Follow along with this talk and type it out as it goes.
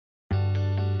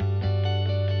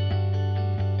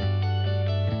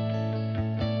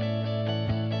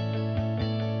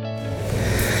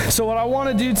So what I want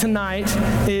to do tonight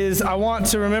is I want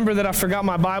to remember that I forgot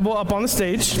my Bible up on the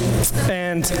stage,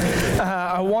 and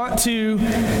tonight's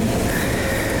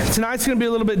going to be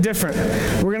a little bit different.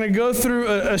 We're going to go through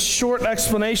a short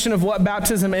explanation of what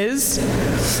baptism is.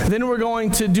 Then we're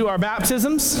going to do our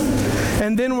baptisms.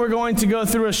 And then we're going to go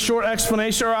through a short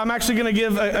explanation, or I'm actually going to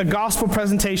give a gospel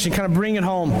presentation, kind of bring it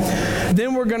home.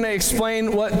 Then we're going to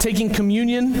explain what taking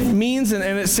communion means and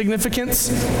its significance.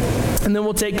 And then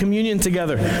we'll take communion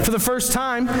together for the first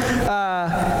time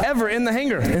ever in the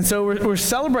hangar. And so we're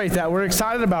celebrate that. We're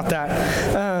excited about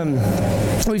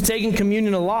that. We've taken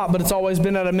communion a lot, but it's always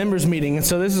been at a members meeting. And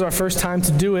so this is our first time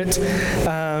to do it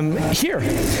here.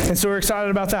 And so we're excited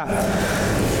about that.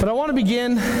 But I want to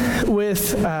begin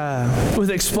with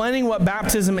explaining what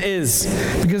baptism is,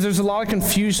 because there's a lot of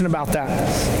confusion about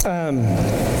that.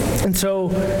 And so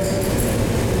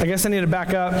I guess I need to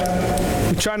back up.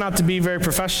 We try not to be very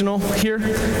professional here.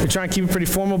 We try and keep it pretty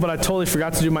formal, but I totally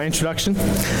forgot to do my introduction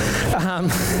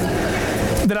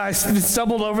that I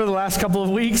stumbled over the last couple of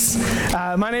weeks.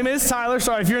 My name is Tyler.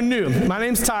 Sorry if you're new. My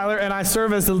name's Tyler, and I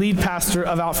serve as the lead pastor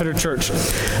of Outfitter Church.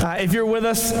 If you're with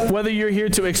us, whether you're here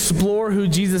to explore who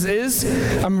Jesus is,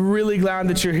 I'm really glad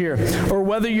that you're here. Or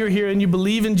whether you're here and you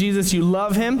believe in Jesus, you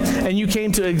love him, and you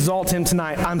came to exalt him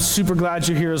tonight, I'm super glad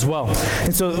you're here as well.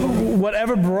 And so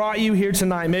whatever brought you here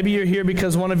tonight, maybe you're here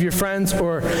because one of your friends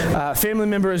or family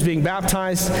member is being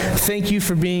baptized. Thank you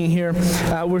for being here.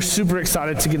 We're super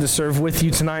excited to get to serve with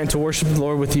you tonight and to worship the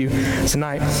Lord with you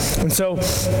tonight. And so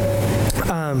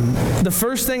the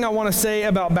first thing I want to say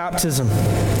about baptism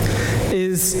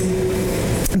is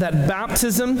that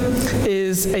baptism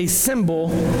is a symbol,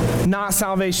 not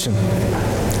salvation.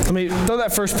 Let me throw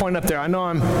that first point up there. I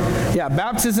know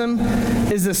baptism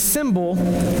is a symbol,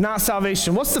 not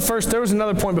salvation. What's the first? There was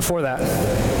another point before that.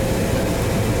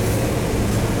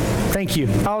 Thank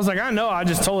you. I was like, I know, I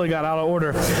just totally got out of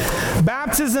order.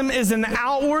 Baptism is an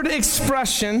outward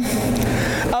expression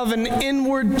of an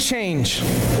inward change,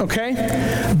 okay?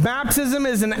 Baptism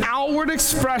is an outward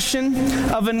expression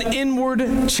of an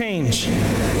inward change,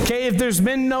 okay? If there's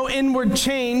been no inward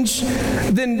change,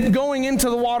 then going into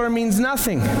the water means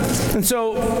nothing. And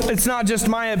so it's not just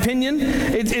my opinion,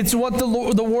 it's what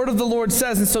the word of the Lord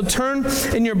says. And so turn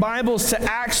in your Bibles to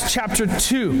Acts chapter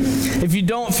 2. If you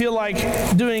don't feel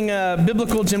like doing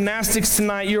biblical gymnastics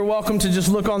tonight, you're welcome to just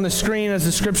look on the screen as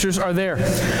the scriptures are there.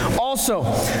 Also,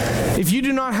 if you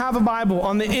do not have a Bible,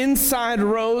 on the inside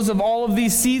rows of all of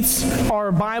these seats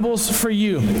are Bibles for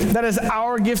you. That is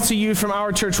our gift to you from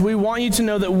our church. We want you to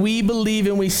know that we believe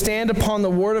and we stand upon the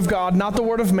Word of God, not the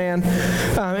Word of man.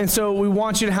 And so we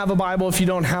want you to have a Bible. If you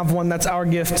don't have one, that's our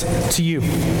gift to you.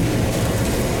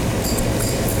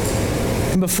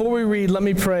 And before we read, let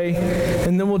me pray,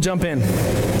 and then we'll jump in.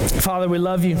 Father, we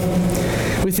love you.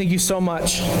 We thank you so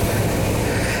much.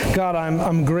 God,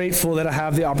 I'm grateful that I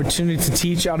have the opportunity to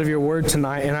teach out of your word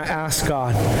tonight, and I ask,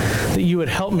 God, that you would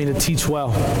help me to teach well.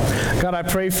 God, I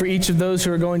pray for each of those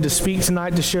who are going to speak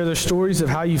tonight to share their stories of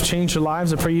how you've changed their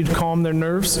lives. I pray you'd calm their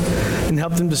nerves and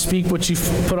help them to speak what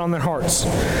you've put on their hearts.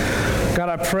 God,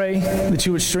 I pray that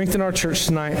you would strengthen our church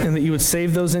tonight and that you would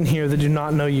save those in here that do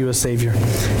not know you as Savior.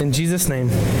 In Jesus' name,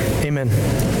 amen.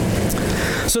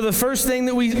 So the first thing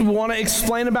that we want to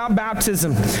explain about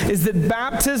baptism is that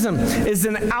baptism is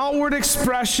an outward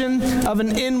expression of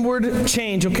an inward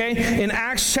change, okay? In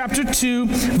Acts chapter 2,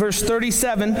 verse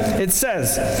 37, it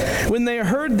says, "When they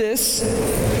heard this,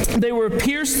 they were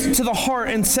pierced to the heart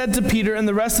and said to Peter and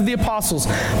the rest of the apostles,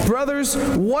 'Brothers,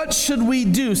 what should we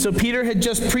do?'" So Peter had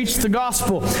just preached the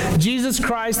gospel. Jesus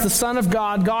Christ, the Son of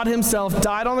God, God himself,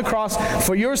 died on the cross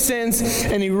for your sins,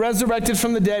 and he resurrected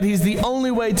from the dead. He's the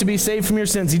only way to be saved from your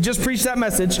sins. He just preached that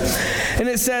message. And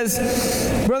it says,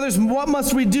 "Brothers, what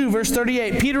must we do?" Verse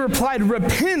 38, Peter replied,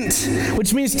 "Repent,"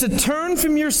 which means to turn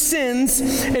from your sins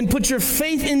and put your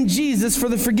faith in Jesus for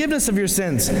the forgiveness of your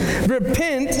sins.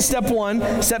 Repent, step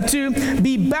 1. Step 2,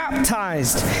 be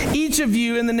baptized, each of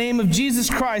you in the name of Jesus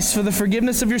Christ for the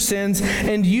forgiveness of your sins,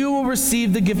 and you will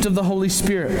receive the gift of the Holy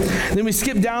Spirit. Then we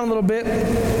skip down a little bit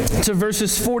to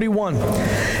verses 41.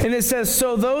 And it says,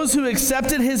 "So those who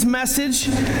accepted his message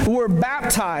were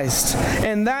baptized,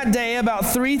 and that day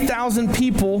about 3,000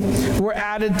 people were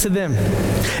added to them."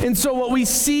 And so what we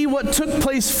see, what took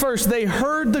place first, they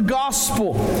heard the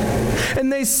gospel.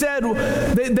 And they said,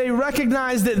 they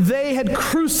recognized that they had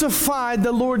crucified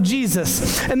the Lord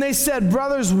Jesus. And they said,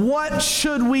 brothers, what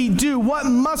should we do? What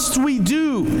must we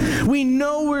do? We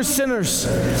know we're sinners.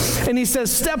 And he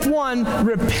says, step one,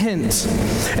 repent.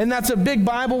 And that's a big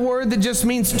Bible word that just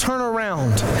means turn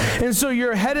around. And so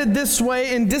you're headed this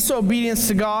way in disobedience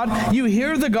to God. You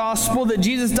hear the gospel that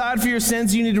Jesus died for your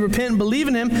sins. You need to repent and believe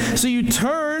in him. So you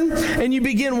turn and you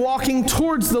begin walking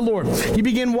towards the Lord. You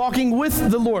begin walking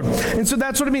with the Lord. And so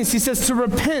that's what it means. He says to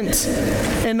repent.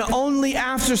 And only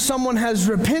after someone has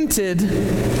repented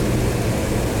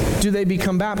do they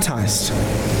become baptized.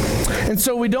 And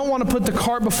so we don't want to put the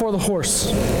cart before the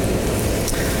horse.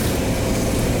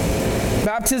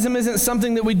 Baptism isn't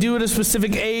something that we do at a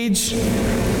specific age.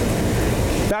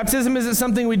 Baptism isn't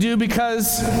something we do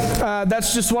because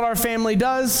that's just what our family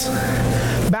does.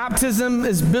 Baptism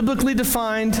is biblically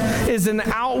defined as an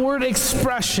outward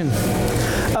expression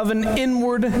of an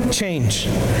inward change.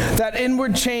 That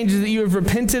inward change is that you have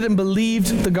repented and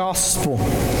believed the gospel.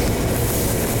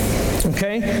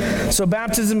 Okay? So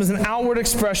baptism is an outward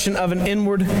expression of an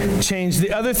inward change.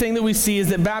 The other thing that we see is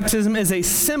that baptism is a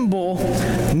symbol,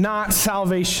 not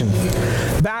salvation.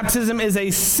 Baptism is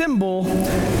a symbol,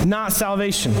 not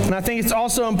salvation. And I think it's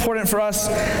also important for us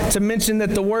to mention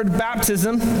that the word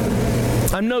baptism,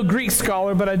 I'm no Greek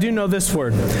scholar, but I do know this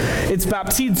word. It's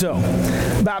baptizo.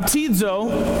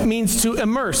 Baptizo means to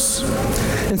immerse.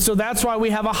 And so that's why we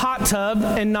have a hot tub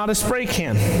and not a spray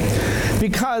can.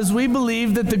 Because we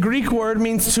believe that the Greek word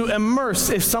means to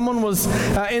immerse. If someone was,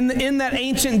 in that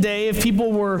ancient day, if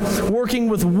people were working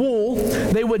with wool,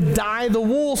 they would dye the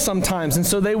wool sometimes. And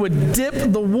so they would dip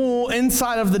the wool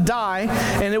inside of the dye,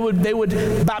 and they would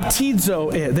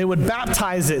baptizo it. They would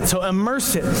baptize it, so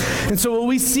immerse it. And so what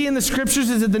we see in the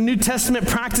scriptures is that the New Testament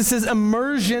practices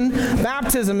immersion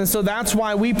baptism. And so that's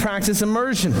why we practice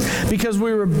immersion. Because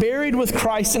we were buried with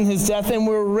Christ in his death, and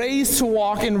we were raised to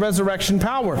walk in resurrection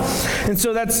power. And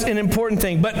so that's an important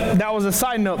thing. But that was a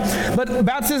side note. But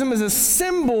baptism is a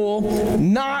symbol,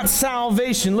 not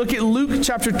salvation. Look at Luke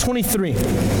chapter 23.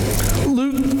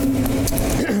 Luke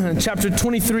chapter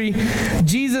 23.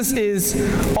 Jesus is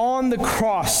on the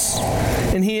cross,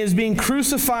 and he is being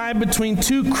crucified between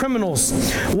two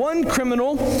criminals. One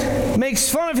criminal makes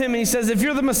fun of him, and he says, if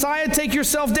you're the Messiah, take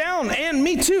yourself down, and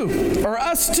me too, or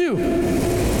us too.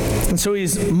 And so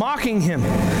he's mocking him.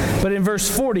 But in verse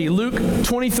 40, Luke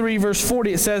 23, verse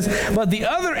 40, it says, but the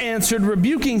other answered,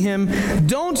 rebuking him,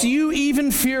 don't you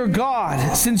even fear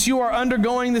God, since you are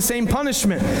undergoing the same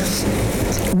punishment?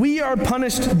 We are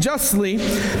punished justly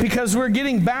because we're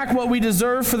getting back what we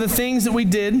deserve for the things that we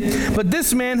did, but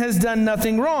this man has done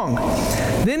nothing wrong.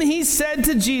 Then he said,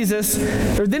 Jesus,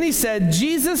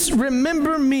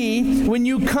 remember me when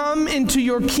you come into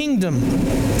your kingdom.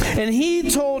 And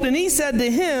he said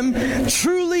to him,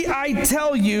 truly I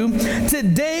tell you,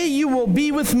 today you will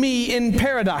be with me in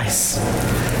paradise.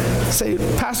 Say,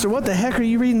 Pastor, what the heck are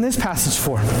you reading this passage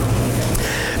for?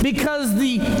 Because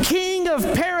the King of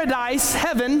Paradise,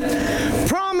 heaven,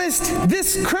 promised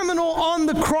this criminal on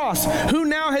the cross, who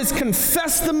now has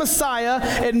confessed the Messiah,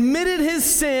 admitted his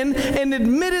sin, and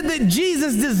admitted that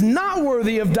Jesus is not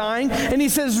worthy of dying, and he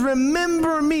says,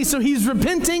 remember me. So he's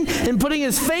repenting and putting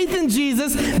his faith in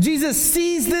Jesus. Jesus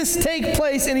sees this take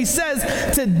place, and he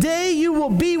says, today you will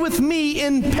be with me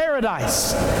in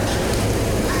paradise.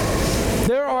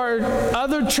 There are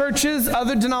other churches,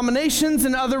 other denominations,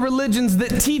 and other religions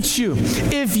that teach you,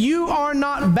 if you are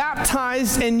not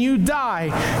baptized and you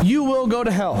die, you will go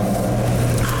to hell.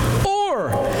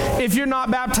 Or if you're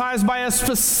not baptized by a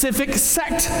specific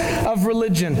sect of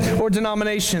religion or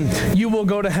denomination, you will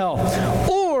go to hell.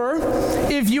 Or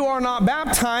if you are not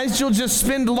baptized, you'll just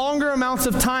spend longer amounts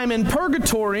of time in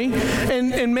purgatory,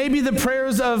 and maybe the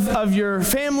prayers of your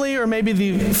family, or maybe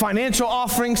the financial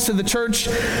offerings to the church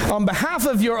on behalf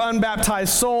of your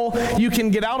unbaptized soul, you can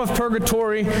get out of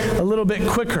purgatory a little bit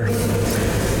quicker.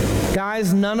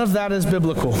 Guys, none of that is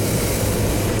biblical.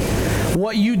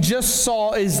 What you just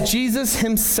saw is Jesus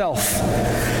himself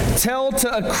tell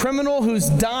to a criminal who's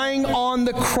dying on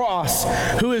the cross,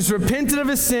 who has repented of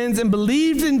his sins and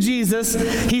believed in Jesus,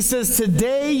 he says,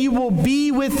 today you will be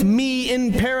with me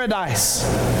in paradise.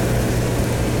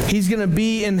 He's going to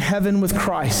be in heaven with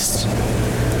Christ.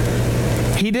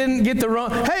 He didn't get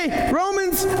hey,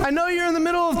 Romans, I know you're in the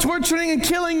middle of torturing and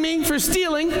killing me for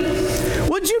stealing.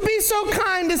 Would you be so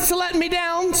kind as to let me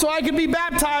down so I could be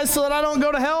baptized so that I don't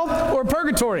go to hell or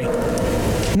purgatory?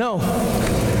 No.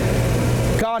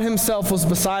 God God himself was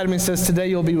beside him and says, today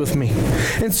you'll be with me.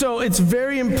 And so it's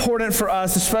very important for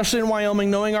us, especially in Wyoming,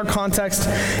 knowing our context,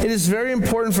 it is very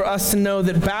important for us to know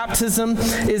that baptism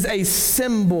is a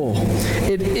symbol.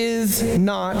 It is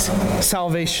not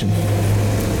salvation.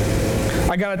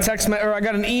 I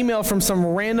got an email from some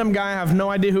random guy, I have no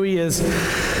idea who he is.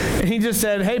 And he just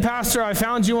said, hey, pastor, I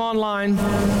found you online.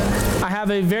 I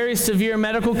have a very severe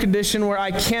medical condition where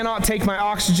I cannot take my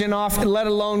oxygen off, let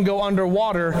alone go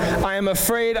underwater. I am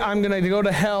afraid I'm going to go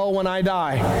to hell when I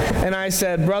die. And I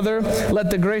said, brother,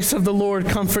 let the grace of the Lord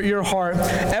comfort your heart.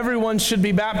 Everyone should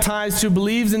be baptized who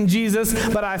believes in Jesus,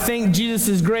 but I think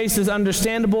Jesus' grace is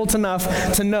understandable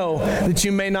enough to know that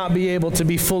you may not be able to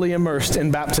be fully immersed in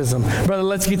baptism. Brother,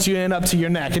 let's get you in up to your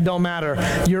neck. It don't matter.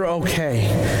 You're okay.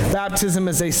 Baptism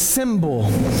is a symbol.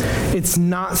 It's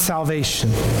not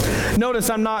salvation. Notice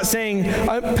I'm not saying,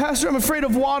 Pastor, I'm afraid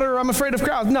of water, or I'm afraid of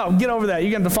crowds. No, get over that.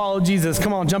 You're going to follow Jesus.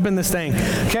 Come on, jump in this thing.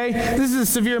 Okay? This is a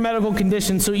severe medical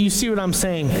condition, so you see what I'm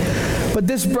saying. But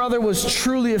this brother was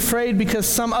truly afraid because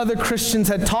some other Christians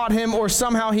had taught him, or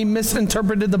somehow he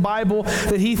misinterpreted the Bible,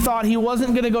 that he thought he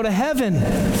wasn't going to go to heaven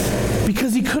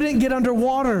because he couldn't get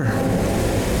underwater.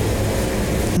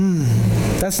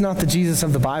 That's not the Jesus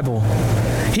of the Bible.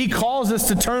 He calls us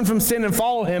to turn from sin and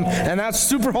follow him, and that's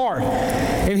super hard.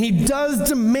 And he does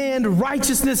demand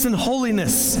righteousness and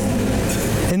holiness,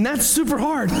 and that's super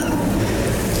hard.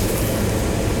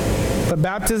 But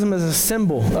baptism is a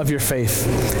symbol of your faith.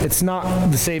 It's not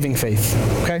the saving faith,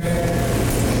 okay?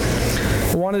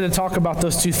 I wanted to talk about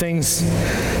those two things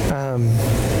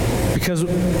because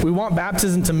we want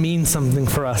baptism to mean something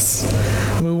for us.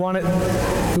 We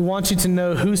want you to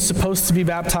know who's supposed to be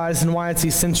baptized and why it's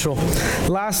essential.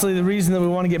 Lastly, the reason that we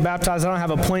want to get baptized, I don't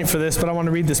have a point for this, but I want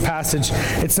to read this passage.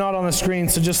 It's not on the screen,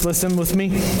 so just listen with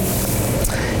me.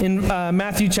 In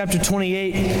Matthew chapter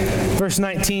 28, verse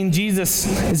 19, Jesus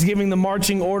is giving the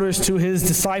marching orders to his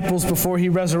disciples before he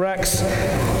resurrects.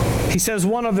 He says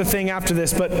one other thing after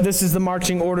this, but this is the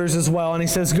marching orders as well. And he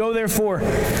says, go therefore,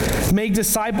 make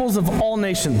disciples of all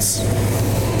nations,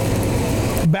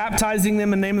 baptizing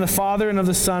them in the name of the Father and of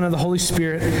the Son and of the Holy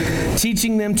Spirit,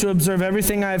 teaching them to observe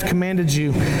everything I have commanded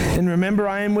you. And remember,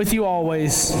 I am with you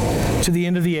always to the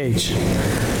end of the age.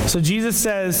 So Jesus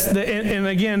says, that, and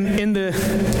again, in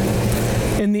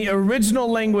the original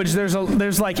language, there's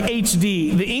like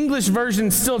HD. The English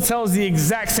version still tells the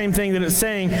exact same thing that it's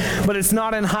saying, but it's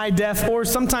not in high def or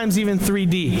sometimes even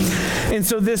 3D. And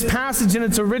so this passage in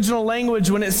its original language,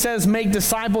 when it says make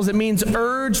disciples, it means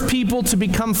urge people to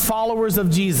become followers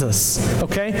of Jesus,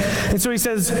 okay? And so he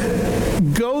says,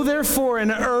 go therefore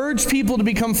and urge people to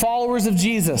become followers of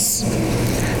Jesus.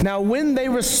 Now when they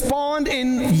respond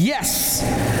in yes,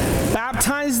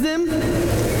 baptize them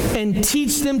and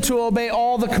teach them to obey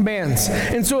all the commands.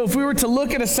 And so if we were to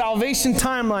look at a salvation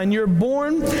timeline, you're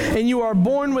born and you are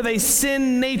born with a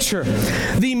sin nature.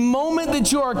 The moment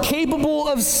that you are capable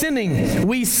of sinning,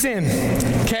 we sin.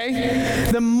 Okay?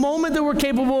 The moment that we're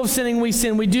capable of sinning, we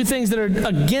sin. We do things that are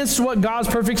against what God's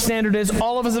perfect standard is.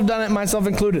 All of us have done it, myself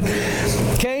included.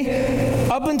 Okay?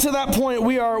 Up until that point,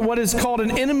 we are what is called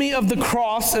an enemy of the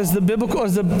cross, as the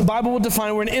Bible will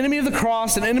define. We're an enemy of the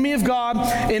cross, an enemy of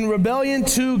God, in rebellion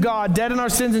to God, dead in our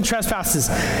sins and trespasses.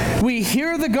 We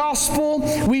hear the gospel,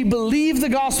 we believe the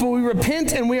gospel, we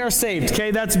repent, and we are saved.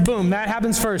 Okay, that's boom. That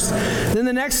happens first. Then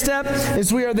the next step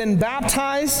is we are then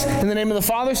baptized in the name of the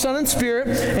Father, Son, and Spirit.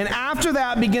 And after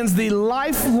that begins the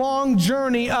lifelong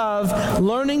journey of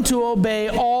learning to obey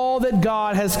all that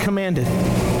God has commanded.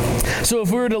 So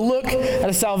if we were to look at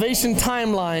a salvation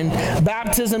timeline,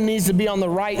 baptism needs to be on the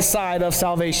right side of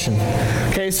salvation.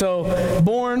 Okay, so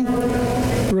born,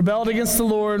 rebelled against the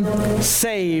Lord,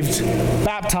 saved,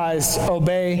 baptized,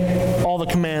 obey all the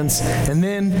commands, and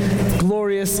then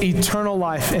glorious eternal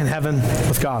life in heaven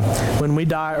with God when we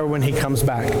die or when he comes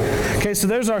back. Okay, so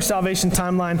there's our salvation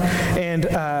timeline, and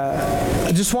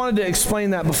I just wanted to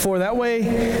explain that before. That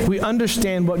way we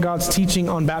understand what God's teaching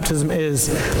on baptism is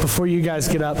before you guys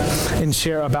get up and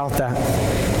share about that.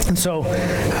 And so,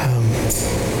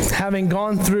 having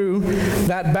gone through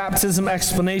that baptism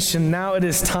explanation, now it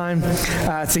is time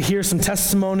to hear some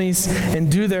testimonies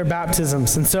and do their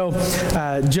baptisms. And so,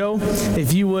 Joe,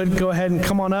 if you would go ahead and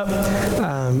come on up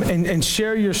and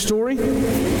share your story.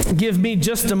 Give me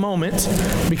just a moment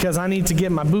because I need to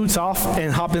get my boots off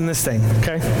and hop in this thing,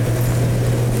 okay?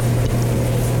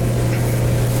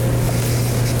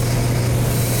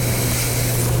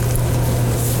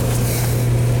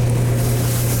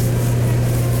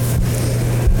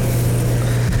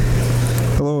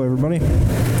 Hello, everybody.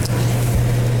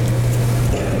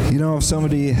 You know, if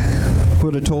somebody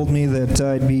would have told me that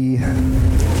I'd be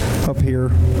up here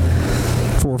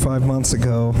 4 or 5 months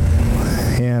ago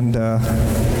and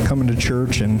coming to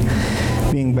church and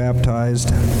being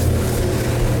baptized,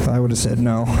 I would have said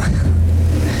no.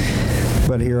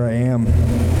 But here I am.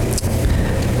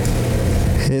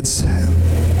 It's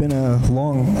been a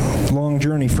long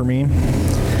journey for me,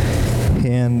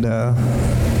 and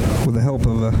with the help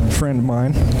of a friend of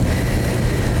mine,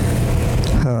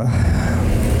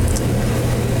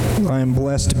 I am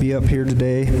blessed to be up here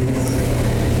today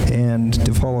and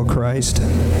to follow Christ.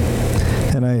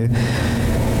 And I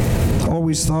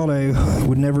always thought I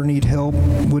would never need help,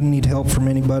 wouldn't need help from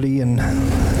anybody, and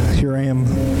here I am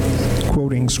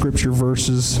quoting scripture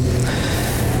verses.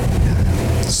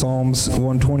 Psalms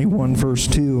 121 verse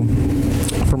 2,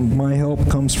 "From my help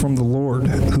comes from the Lord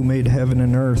who made heaven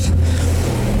and earth."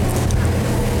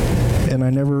 And I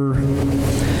never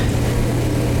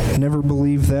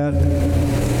believed that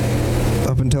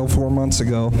up until 4 months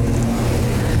ago.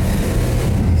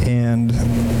 And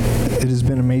it has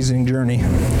been an amazing journey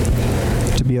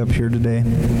to be up here today.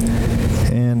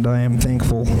 And I am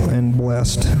thankful and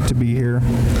blessed to be here.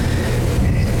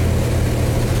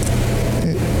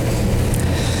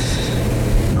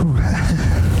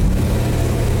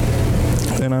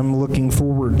 And I'm looking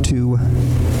forward to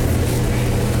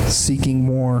seeking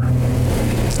more.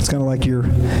 It's kind of like your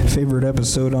favorite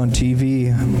episode on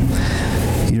TV.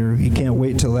 You can't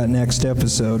wait till that next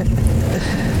episode.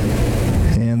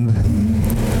 And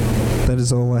that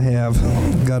is all I have.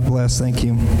 God bless. Thank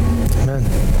you. Amen.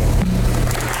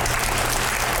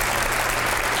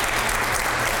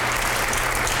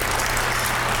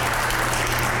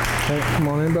 Hey, come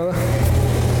on in, brother.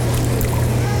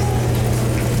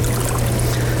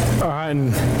 All right,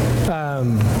 and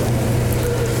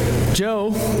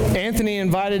Joe, Anthony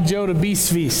invited Joe to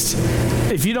Beast Feast.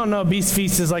 If you don't know, Beast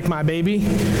Feast is like my baby.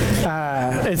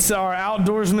 It's our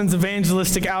outdoorsman's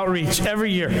evangelistic outreach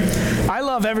every year. I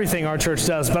love everything our church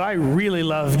does, but I really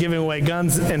love giving away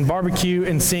guns and barbecue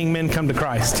and seeing men come to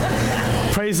Christ.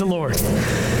 Praise the Lord.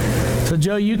 So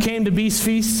Joe, you came to Beast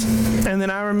Feast, and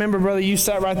then I remember, brother, you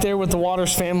sat right there with the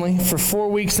Waters family for 4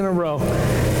 weeks in a row,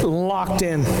 locked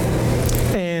in.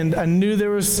 And I knew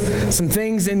there was some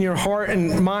things in your heart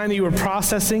and mind that you were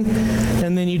processing.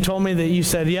 And then you told me that you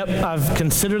said, yep, I've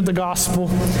considered the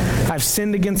gospel. I've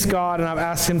sinned against God, and I've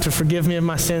asked him to forgive me of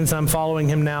my sins. I'm following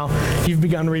him now. You've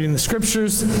begun reading the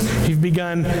scriptures. You've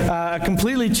begun a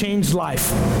completely changed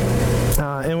life.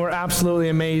 And we're absolutely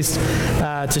amazed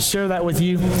to share that with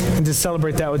you and to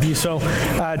celebrate that with you. So,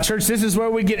 church, this is where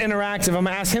we get interactive. I'm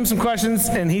going to ask him some questions,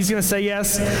 and he's going to say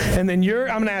yes. And then I'm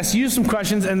going to ask you some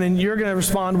questions, and then you're going to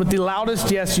respond with the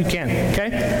loudest yes you can.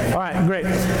 Okay? All right, great.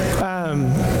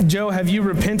 Joe, have you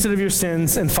repented of your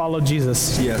sins and followed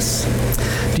Jesus? Yes.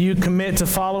 Do you commit to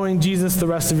following Jesus the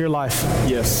rest of your life?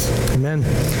 Yes. Amen.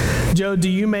 Joe, do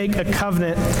you make a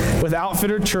covenant with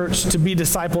Outfitter Church to be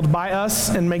discipled by us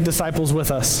and make disciples with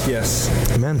us? Yes.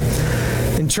 Amen.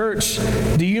 In church,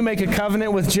 do you make a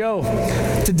covenant with Joe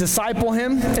to disciple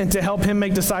him and to help him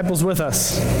make disciples with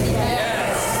us?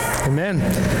 Yes. Amen.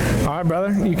 All right,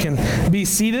 brother, you can be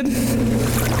seated.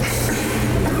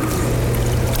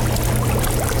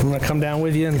 I'm going to come down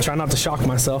with you and try not to shock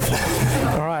myself.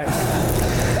 All right.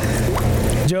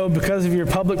 Joe, because of your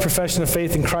public profession of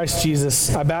faith in Christ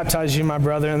Jesus, I baptize you, my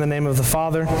brother, in the name of the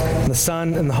Father, and the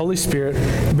Son, and the Holy Spirit,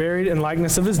 buried in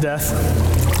likeness of his death,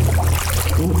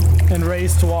 and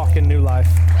raised to walk in new life.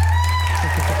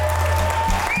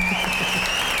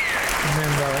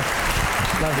 Amen, brother.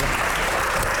 Love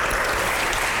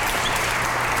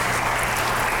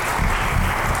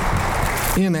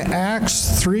you. In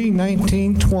Acts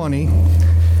 3:19-20,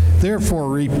 therefore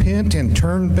repent and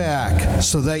turn back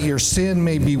so that your sin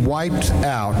may be wiped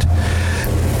out.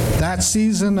 That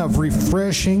season of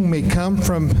refreshing may come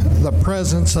from the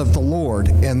presence of the Lord,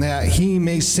 and that he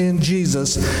may send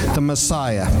Jesus, the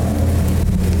Messiah.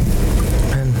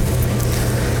 And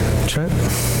Trent?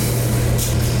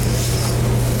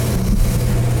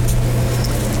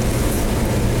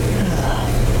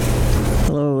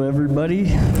 Hello,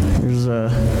 everybody. There's a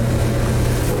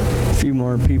few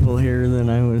more people here than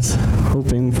I was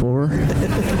hoping for.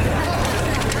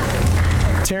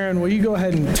 Taryn, will you go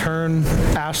ahead and turn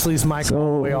Ashley's mic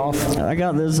all the way off? I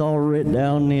got this all written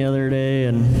down the other day,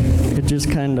 and it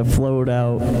just kind of flowed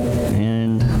out,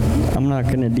 and I'm not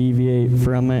going to deviate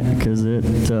from it because it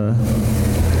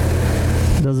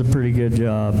does a pretty good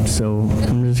job, so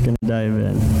I'm just going to dive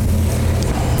in.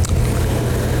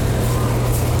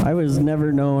 I was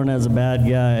never known as a bad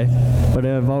guy, but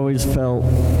I've always felt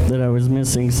that I was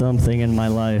missing something in my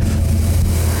life.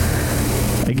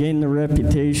 I gained the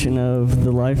reputation of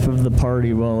the life of the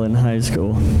party while in high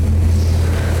school.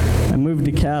 I moved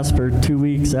to Casper 2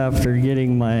 weeks after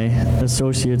getting my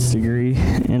associate's degree,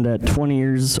 and at 20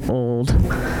 years old,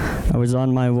 I was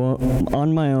on my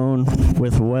own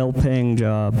with a well-paying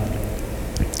job.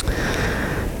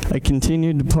 I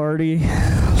continued to party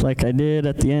like I did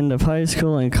at the end of high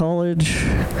school and college.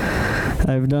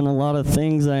 I've done a lot of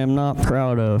things I am not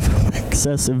proud of.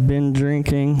 Excessive binge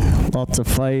drinking, lots of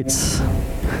fights.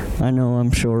 I know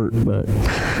I'm short, but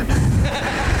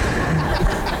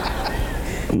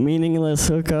meaningless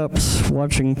hookups,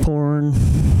 watching porn.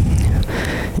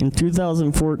 In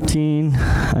 2014,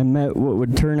 I met what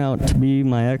would turn out to be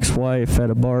my ex-wife at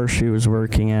a bar she was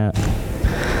working at.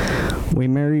 We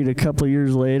married a couple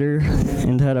years later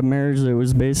and had a marriage that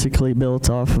was basically built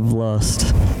off of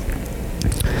lust.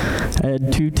 I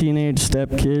had 2 teenage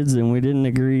stepkids, and we didn't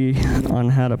agree on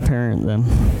how to parent them.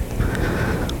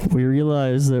 We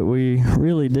realized that we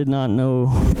really did not know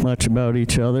much about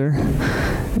each other,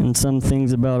 and some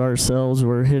things about ourselves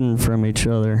were hidden from each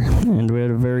other, and we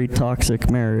had a very toxic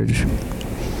marriage.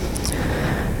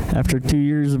 After 2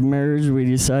 years of marriage, we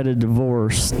decided to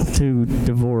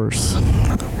divorce.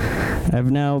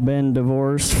 I've now been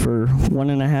divorced for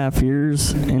 1.5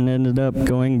 years and ended up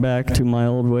going back to my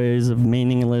old ways of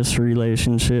meaningless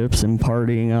relationships and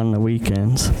partying on the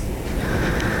weekends.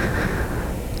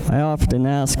 I often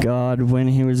asked God when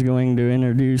He was going to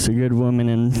introduce a good woman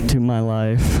into my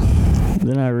life.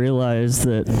 Then I realized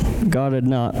that God had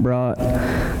not brought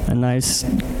a nice,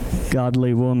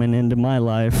 godly woman into my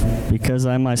life because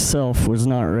I myself was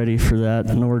not ready for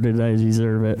that, nor did I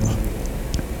deserve it.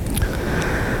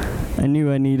 I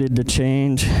knew I needed to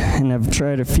change, and I've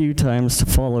tried a few times to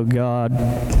follow God,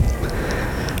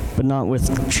 but not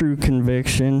with true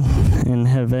conviction, and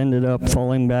have ended up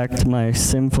falling back to my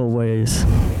sinful ways.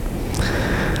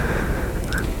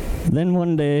 Then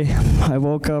one day, I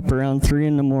woke up around 3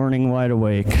 in the morning wide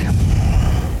awake.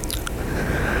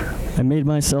 I made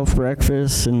myself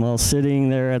breakfast, and while sitting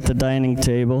there at the dining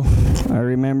table, I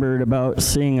remembered about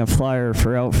seeing a flyer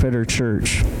for Outfitter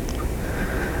Church.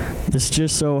 This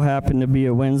just so happened to be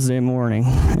a Wednesday morning,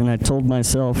 and I told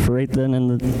myself right then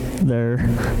and there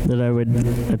that I would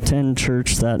attend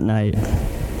church that night.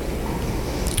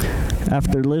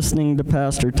 After listening to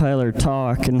Pastor Tyler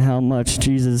talk and how much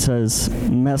Jesus has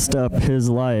messed up his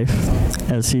life,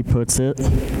 as he puts it,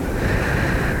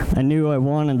 I knew I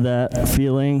wanted that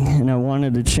feeling, and I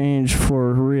wanted to change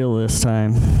for real this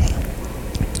time.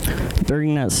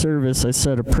 During that service, I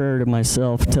said a prayer to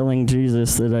myself, telling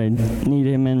Jesus that I need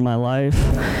Him in my life,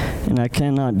 and I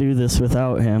cannot do this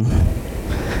without Him,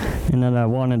 and that I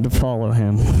wanted to follow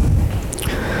Him.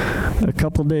 A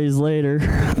couple days later,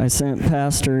 I sent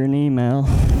Pastor an email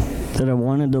that I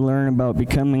wanted to learn about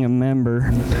becoming a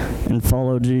member and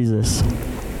follow Jesus.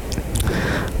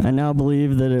 I now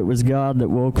believe that it was God that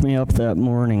woke me up that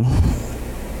morning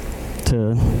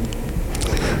to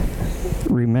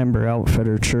remember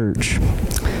Outfitter Church.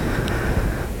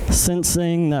 Since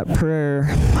saying that prayer,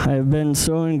 I have been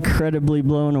so incredibly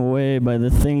blown away by the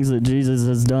things that Jesus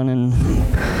has done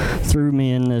through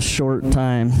me in this short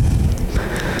time.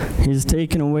 He's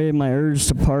taken away my urge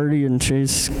to party and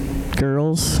chase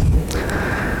girls.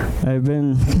 I've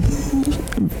been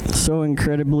so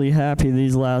incredibly happy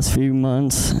these last few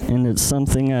months, and it's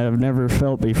something I have never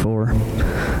felt before.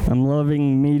 I'm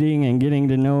loving meeting and getting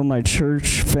to know my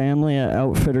church family at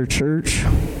Outfitter Church.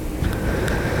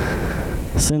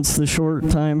 Since the short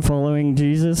time following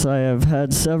Jesus, I have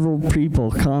had several people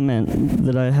comment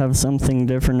that I have something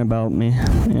different about me,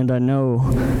 and I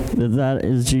know that that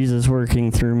is Jesus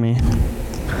working through me.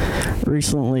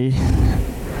 Recently,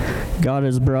 God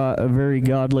has brought a very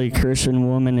godly Christian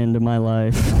woman into my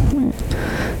life.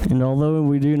 And although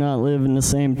we do not live in the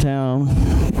same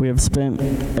town, we have spent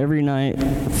every night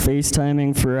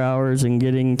FaceTiming for hours and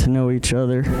getting to know each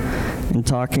other and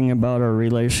talking about our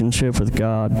relationship with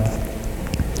God.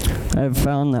 I have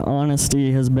found that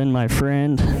honesty has been my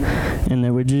friend, and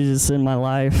that with Jesus in my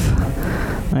life,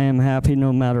 I am happy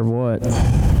no matter what.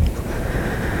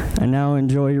 I now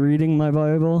enjoy reading my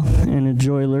Bible and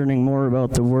enjoy learning more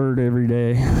about the Word every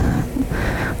day.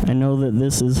 I know that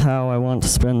this is how I want to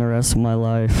spend the rest of my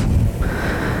life.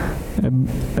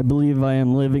 I believe I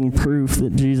am living proof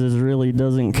that Jesus really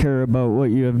doesn't care about what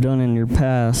you have done in your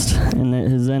past, and that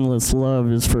His endless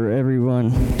love is for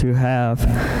everyone to have,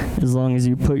 as long as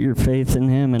you put your faith in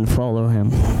Him and follow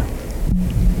Him.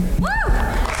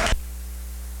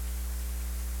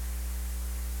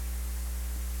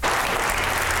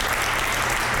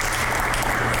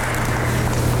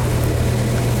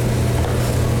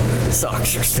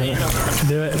 Socks are staying.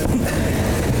 Do it.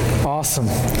 Awesome.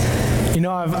 You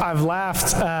know, I've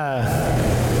laughed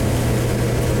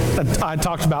I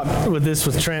talked about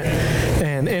with Trent.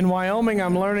 And in Wyoming,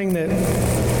 I'm learning that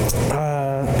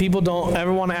people don't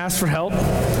ever want to ask for help.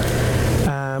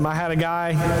 I had a guy,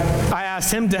 I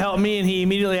asked him to help me, and he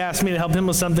immediately asked me to help him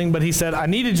with something, but he said, I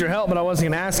needed your help, but I wasn't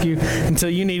going to ask you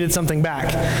until you needed something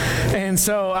back. And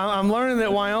so I'm learning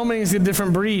that Wyoming is a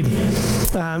different breed.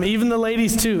 Even the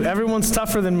ladies, too. Everyone's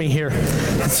tougher than me here.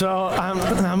 So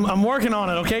I'm working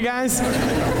on it, okay, guys?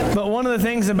 But one of the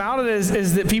things about it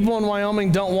is that people in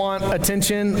Wyoming don't want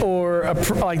attention or,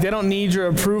 they don't need your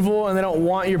approval, and they don't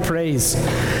want your praise.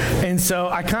 And so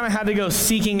I kind of had to go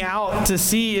seeking out to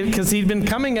see it, because he'd been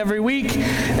coming every week,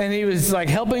 and he was like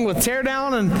helping with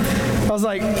teardown, and I was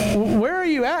like, where are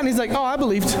you at? And he's like, oh, I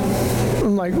believed.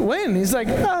 I'm like, when? He's like,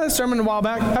 oh, that sermon a while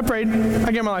back. I prayed.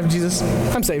 I gave my life to Jesus.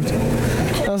 I'm saved.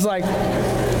 I was like,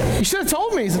 you should have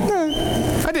told me. He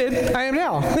said, I did. I am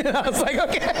now. I was like,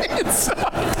 okay.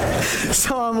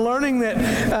 So I'm learning that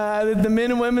the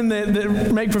men and women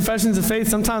that make professions of faith,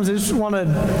 sometimes they just want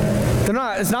to,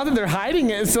 it's not that they're hiding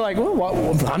it. It's like,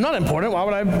 well, I'm not important.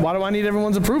 Why do I need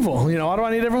everyone's approval? Why do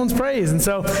I need everyone's praise? And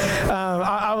so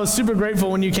I was super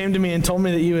grateful when you came to me and told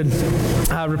me that you had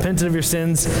repented of your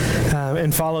sins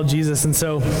and followed Jesus. And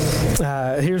so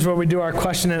here's where we do our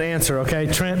question and answer,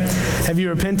 okay? Trent, have you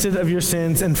repented of your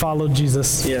sins and followed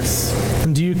Jesus? Yes.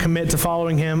 And do you commit to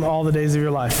following him all the days of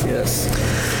your life? Yes.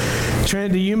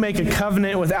 Trent, do you make a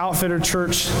covenant with Outfitter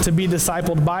Church to be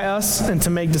discipled by us and to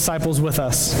make disciples with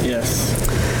us? Yes.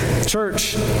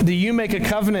 Church, do you make a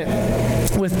covenant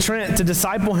with Trent to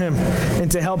disciple him and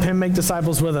to help him make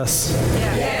disciples with us?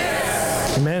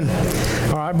 Yes. Amen.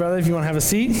 All right, brother, if you want to have a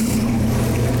seat.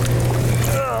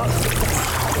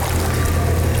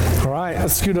 All right,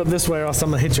 let's scoot up this way or else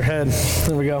I'm going to hit your head.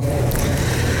 There we go.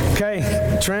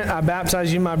 Okay, Trent, I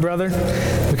baptize you, my brother,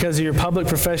 because of your public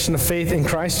profession of faith in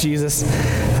Christ Jesus.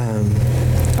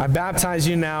 I baptize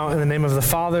you now in the name of the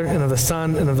Father, and of the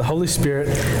Son, and of the Holy Spirit,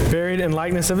 buried in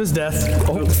likeness of his death,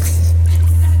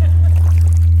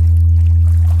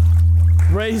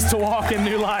 raised to walk in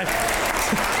new life.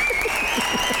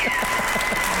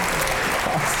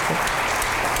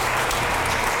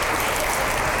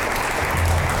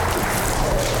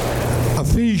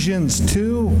 Ephesians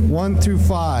 2, 1 through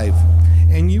 5.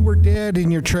 And you were dead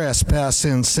in your trespasses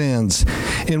and sins,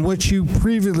 in which you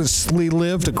previously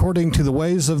lived according to the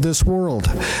ways of this world,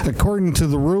 according to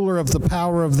the ruler of the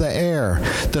power of the air,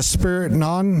 the spirit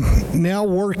now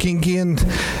working in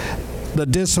the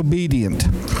disobedient.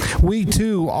 We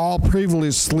too all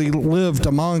previously lived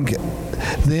among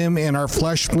them in our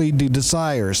fleshly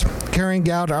desires, carrying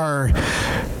out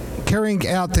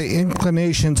the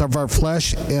inclinations of our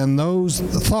flesh and those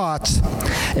thoughts,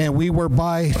 and we were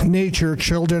by nature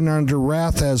children under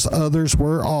wrath as others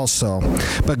were also.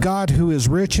 But God, who is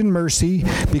rich in mercy,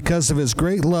 because of his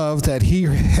great love that he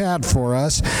had for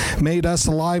us, made us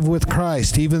alive with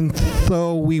Christ. Even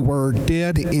though we were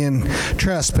dead in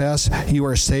trespass, you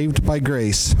are saved by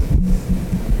grace.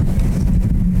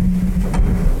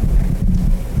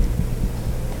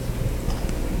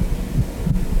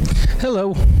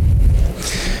 Hello.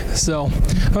 So, I'm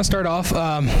going to start off.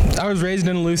 I was raised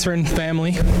in a Lutheran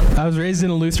family.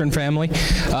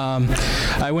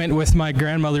 I went with my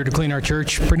grandmother to clean our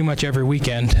church pretty much every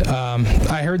weekend.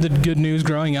 I heard the good news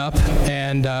growing up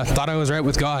and thought I was right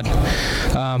with God.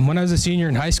 When I was a senior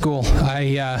in high school,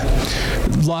 I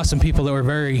lost some people that were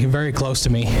very, very close to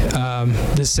me.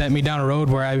 This sent me down a road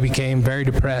where I became very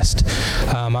depressed.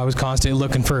 I was constantly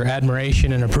looking for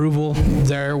admiration and approval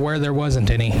where there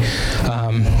wasn't any.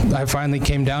 I finally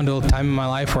came down to a time in my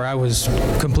life where I was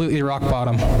completely rock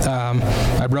bottom.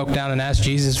 I broke down and asked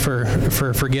Jesus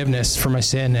for forgiveness for my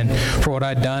sin and for what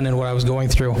I'd done and what I was going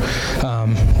through.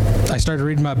 I started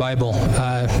reading my Bible.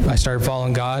 I started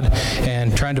following God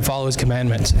and trying to follow his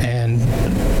commandments, and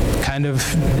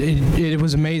it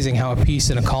was amazing how a peace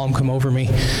and a calm come over me,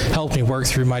 helped me work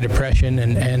through my depression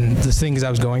and the things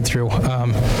I was going through.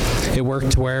 It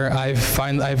worked to where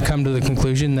I've come to the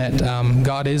conclusion that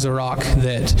God is a rock,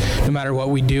 that no matter what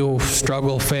we do,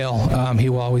 struggle, fail, he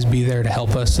will always be there to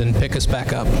help us and pick us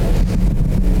back up.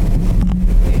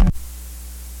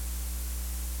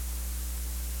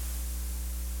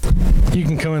 You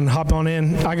can come and hop on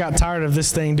in. I got tired of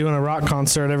this thing doing a rock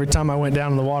concert every time I went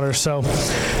down in the water. So,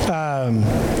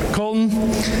 Colton,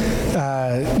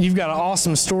 you've got an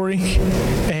awesome story,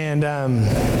 and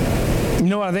You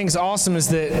know what I think is awesome is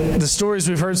that the stories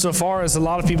we've heard so far is a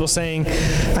lot of people saying,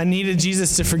 I needed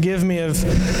Jesus to forgive me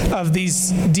of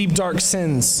these deep, dark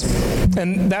sins.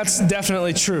 And that's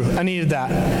definitely true. I needed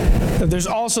that. There's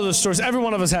also the stories, every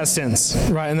one of us has sins,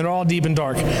 right? And they're all deep and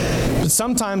dark. But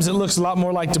sometimes it looks a lot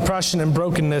more like depression and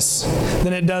brokenness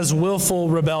than it does willful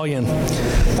rebellion.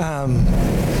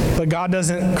 But God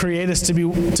doesn't create us to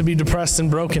be depressed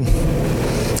and broken.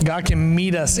 God can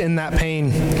meet us in that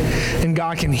pain, and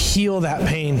God can heal that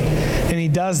pain, and He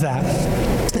does that.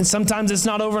 And sometimes it's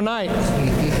not overnight,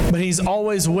 but He's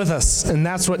always with us, and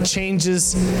that's what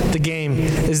changes the game,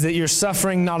 is that you're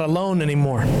suffering not alone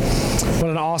anymore.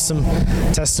 What an awesome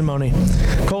testimony.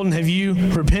 Colton, have you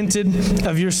repented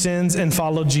of your sins and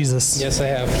followed Jesus? Yes, I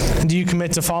have. And do you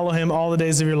commit to follow Him all the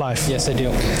days of your life? Yes, I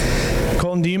do.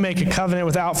 Colton, do you make a covenant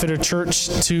with Outfitter Church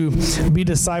to be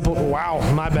discipled? Wow,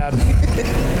 my bad.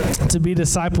 To be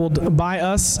discipled by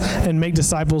us and make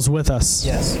disciples with us.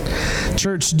 Yes.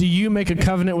 Church, do you make a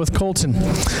covenant with Colton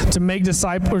to make to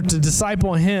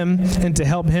disciple him and to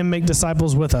help him make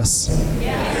disciples with us?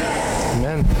 Yes.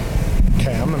 Amen.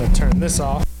 Okay, I'm going to turn this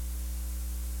off.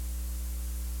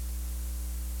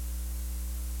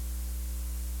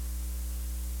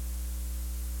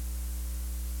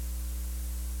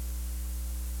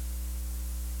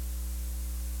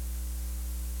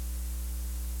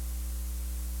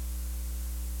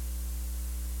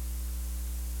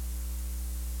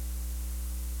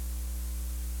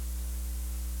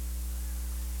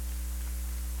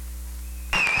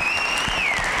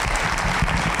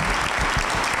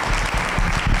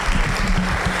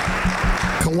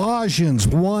 Colossians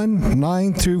 1,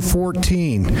 9 through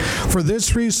 14. For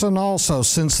this reason also,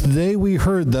 since the day we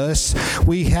heard this,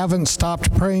 we haven't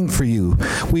stopped praying for you.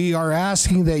 We are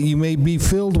asking that you may be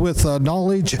filled with the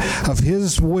knowledge of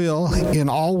His will in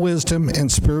all wisdom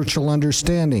and spiritual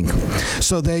understanding,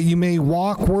 so that you may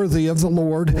walk worthy of the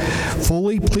Lord,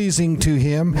 fully pleasing to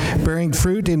Him, bearing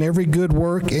fruit in every good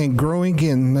work and growing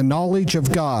in the knowledge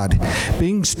of God,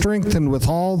 being strengthened with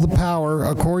all the power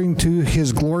according to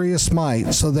His glorious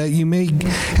might, so that you may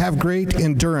have great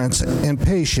endurance and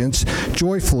patience,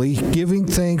 joyfully giving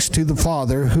thanks to the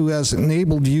Father who has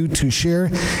enabled you to share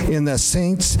in the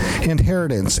saints'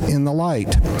 inheritance in the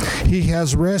light. He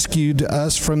has rescued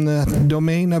us from the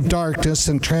domain of darkness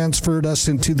and transferred us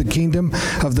into the kingdom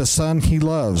of the Son He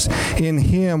loves. In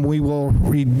Him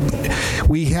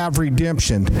we have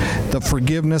redemption, the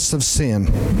forgiveness of sin.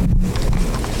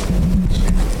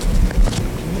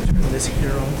 This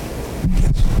here on.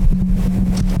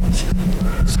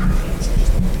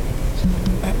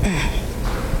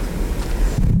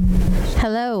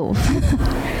 Hello.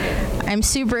 I'm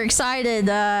super excited,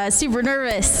 super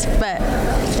nervous, but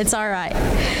it's all right.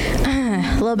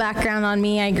 A little background on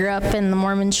me. I grew up in the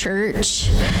Mormon church,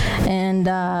 and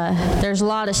there's a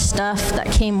lot of stuff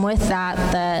that came with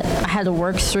that I had to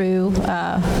work through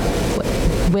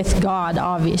with God,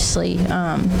 obviously.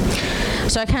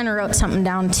 So I kind of wrote something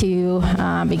down too,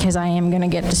 because I am going to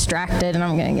get distracted and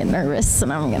I'm going to get nervous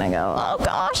and I'm going to go, oh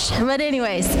gosh. But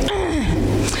anyways,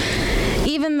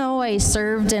 even though I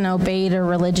served and obeyed a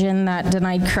religion that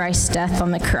denied Christ's death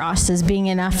on the cross as being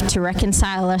enough to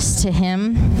reconcile us to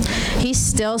Him, He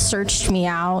still searched me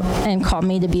out and called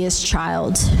me to be His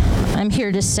child. I'm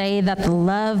here to say that the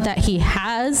love that He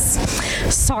has,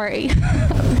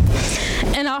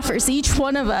 and offers each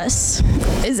one of us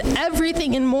is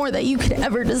everything and more that you could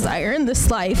ever desire in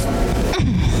this life.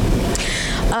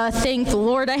 Thank the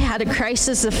Lord, I had a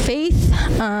crisis of faith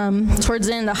towards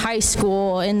the end of high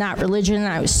school in that religion.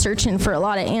 I was searching for a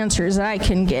lot of answers that I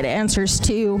couldn't get answers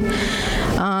to.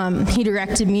 He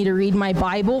directed me to read my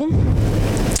Bible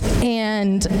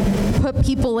and put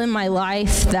people in my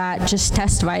life that just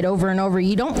testified over and over.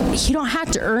 You don't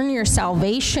have to earn your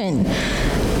salvation.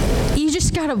 You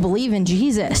just got to believe in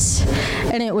Jesus.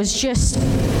 And it was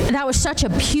that was such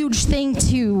a huge thing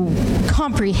to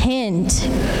comprehend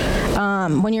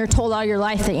when you're told all your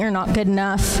life that you're not good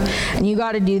enough and you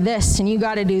got to do this and you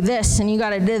got to do this and you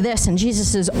got to do this, and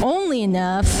Jesus is only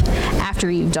enough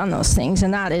after you've done those things,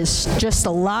 and that is just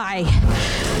a lie.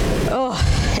 Oh,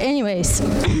 anyways,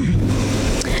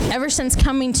 ever since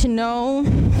coming to know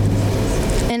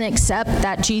and accept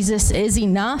that Jesus is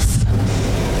enough,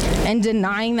 and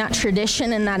denying that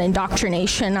tradition and that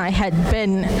indoctrination I had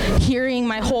been hearing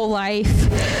my whole life,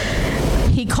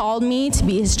 He called me to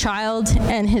be His child,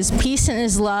 and His peace and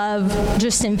His love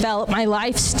just enveloped my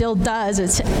life, still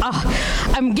does.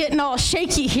 I'm getting all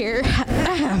shaky here.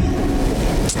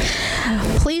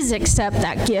 Please accept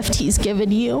that gift He's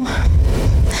given you.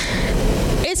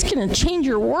 It's going to change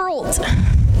your world.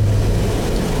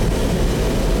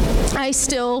 I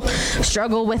still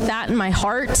struggle with that in my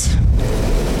heart.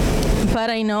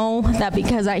 But I know that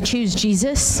because I choose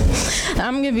Jesus,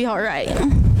 I'm going to be all right.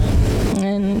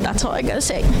 And that's all I got to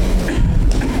say.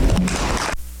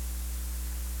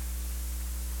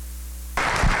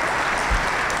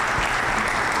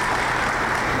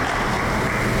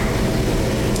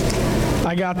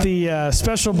 I got the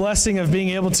special blessing of being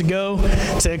able to go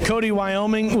to Cody,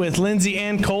 Wyoming with Lindsay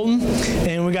and Colton,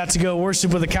 and we got to go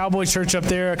worship with a cowboy church up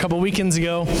there a couple weekends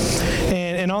ago.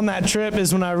 And on that trip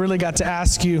is when I really got to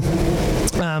ask you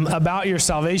about your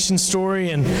salvation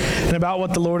story and about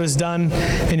what the Lord has done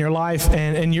in your life,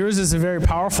 and yours is a very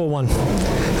powerful one.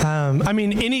 I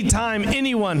mean, anytime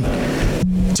anyone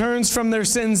turns from their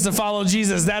sins to follow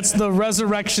Jesus, that's the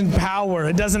resurrection power.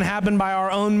 It doesn't happen by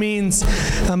our own means,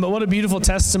 but what a beautiful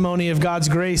testimony of God's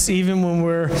grace, even when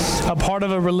we're a part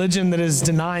of a religion that is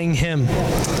denying Him.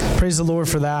 Praise the Lord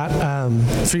for that,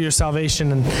 for your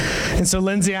salvation. And so,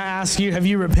 Lindsay, I ask you, have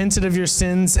you repented of your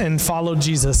sins and followed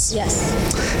Jesus?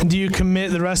 Yes. And do you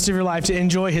commit the rest of your life to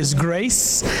enjoy His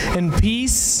grace and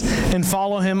peace and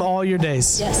follow Him all your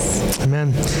days? Yes.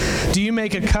 Amen. Do you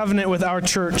make a covenant with our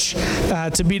church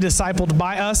to be discipled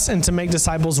by us and to make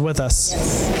disciples with us?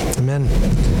 Yes. Amen.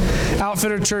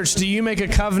 Outfitter Church, do you make a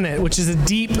covenant, which is a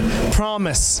deep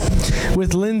promise,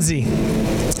 with Lindsay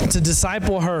to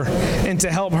disciple her and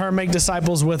to help her make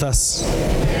disciples with us?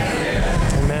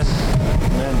 Amen.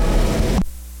 Amen.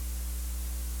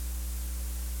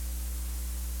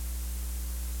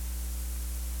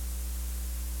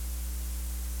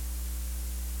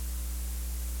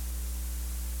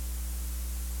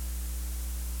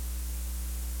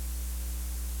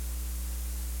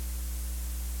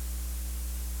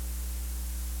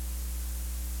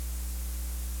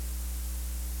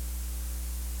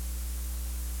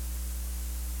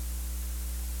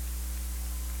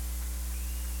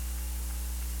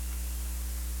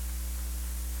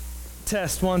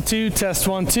 Test 1 2, test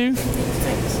 1 2.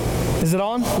 Is it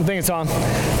on? I think it's on.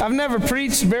 I've never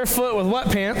preached barefoot with wet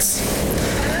pants,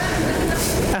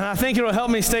 and I think it'll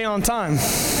help me stay on time.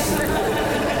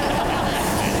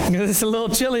 Because it's a little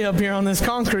chilly up here on this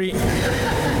concrete.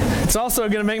 It's also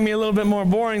going to make me a little bit more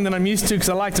boring than I'm used to because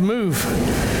I like to move.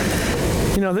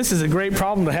 You know, this is a great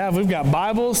problem to have. We've got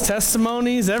Bibles,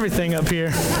 testimonies, everything up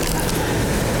here.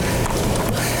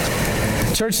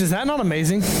 Church, is that not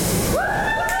amazing?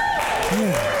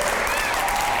 Yeah.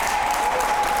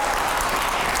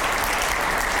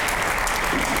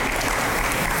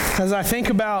 As I think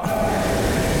about,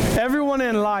 everyone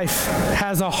in life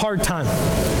has a hard time.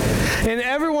 And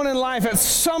everyone in life at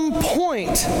some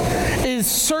point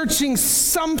is searching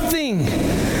something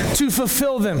to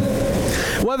fulfill them.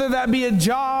 Whether that be a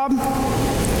job,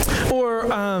 or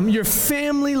your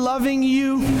family loving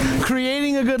you,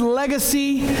 creating a good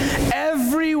legacy.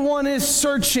 Everyone is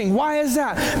searching. Why is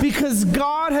that? Because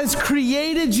God has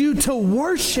created you to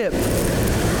worship.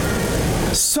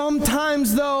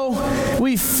 Sometimes, though,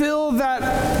 we fill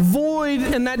that void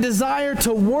and that desire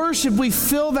to worship, we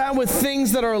fill that with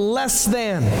things that are less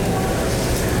than.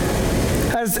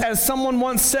 As someone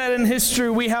once said in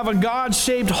history, we have a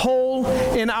God-shaped hole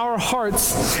in our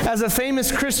hearts. As a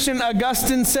famous Christian,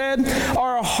 Augustine said,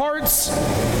 our hearts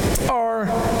are,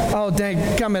 oh dang,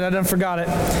 gummit, I done forgot it.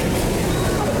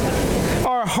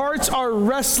 Our hearts are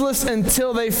restless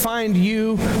until they find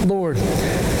you, Lord.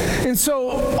 And so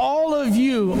all of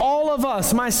you, all of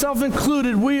us, myself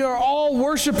included, we are all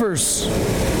worshipers.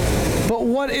 But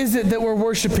what is it that we're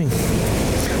worshiping?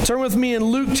 Turn with me in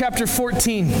Luke chapter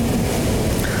 14.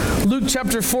 Luke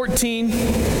chapter 14,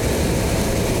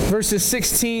 verses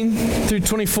 16 through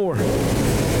 24. Let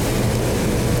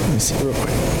me see real quick.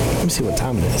 Let me see what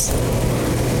time it is.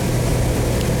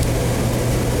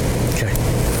 Okay.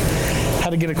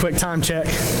 Had to get a quick time check.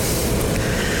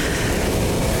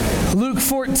 Luke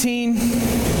 14,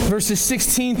 verses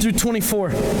 16 through 24.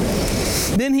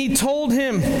 Then he told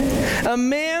him, a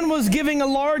man was giving a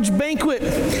large banquet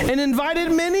and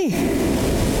invited many.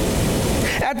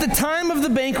 At the time of the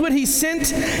banquet, he sent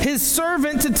his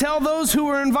servant to tell those who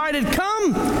were invited,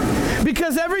 come,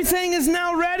 because everything is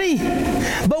now ready.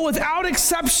 But without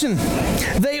exception,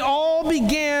 they all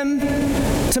began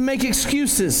to make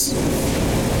excuses.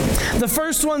 The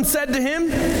first one said to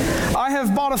him, I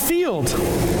have bought a field.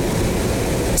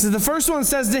 So the first one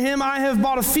says to him, I have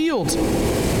bought a field,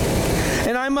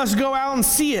 and I must go out and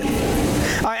see it.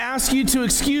 I ask you to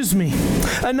excuse me.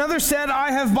 Another said, I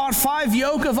have bought 5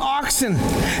 yoke of oxen,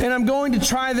 and I'm going to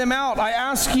try them out. I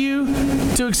ask you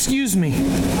to excuse me.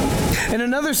 And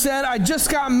another said, I just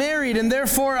got married, and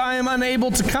therefore I am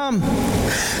unable to come.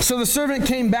 So the servant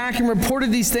came back and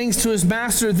reported these things to his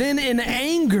master. Then in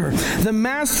anger, the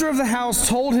master of the house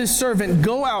told his servant,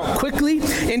 go out quickly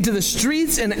into the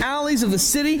streets and alleys of the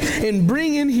city and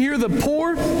bring in here the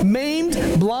poor,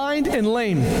 maimed, blind, and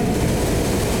lame.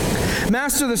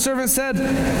 Master, the servant said,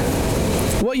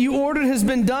 what you ordered has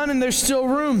been done, and there's still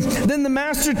room. Then the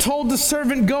master told the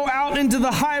servant, go out into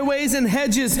the highways and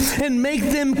hedges and make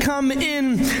them come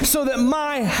in, so that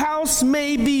my house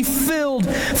may be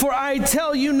filled. For I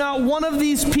tell you, not one of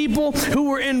these people who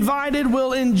were invited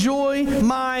will enjoy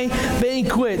my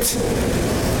banquet.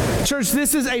 Church,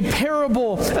 this is a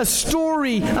parable, a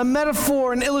story, a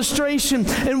metaphor, an illustration.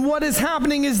 And what is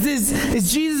happening is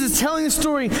Jesus is telling the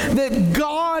story that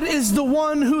God is the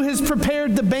one who has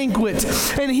prepared the banquet.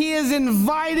 And he has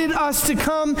invited us to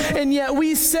come, and yet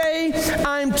we say,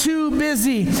 I'm too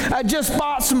busy. I just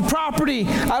bought some property.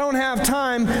 I don't have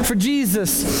time for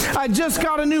Jesus. I just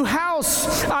got a new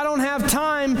house. I don't have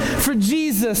time for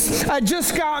Jesus. I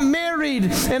just got married,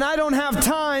 and I don't have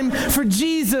time for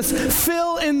Jesus.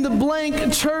 Fill in the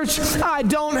blank, church. I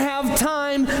don't have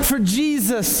time for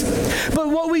Jesus. But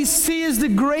what we see is the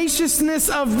graciousness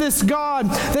of this God,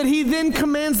 that he then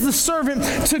commands the servant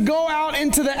to go out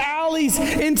into the alleys,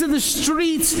 into the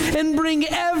streets, and bring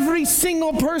every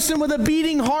single person with a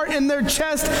beating heart in their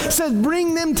chest. Says,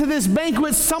 bring them to this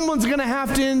banquet. Someone's going to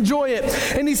have to enjoy it.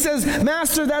 And he says,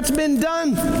 Master, that's been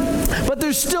done, but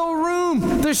there's still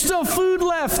room. There's still food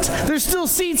left. There's still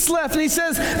seats left. And he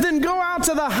says, then go out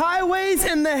to the highways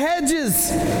and the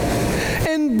hedges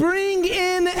and bring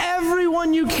in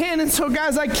everyone you can. And so,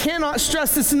 guys, I cannot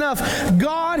stress this enough.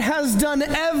 God has done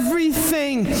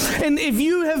everything. And if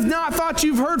you have not thought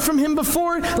you've heard from him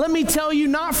before, let me tell you,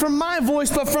 not from my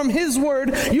voice, but from his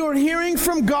word, you're hearing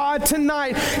from God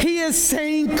tonight. He is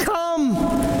saying, come.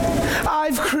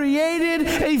 I've created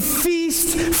a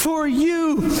feast for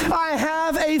you. I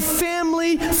have a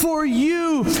family for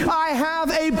you. I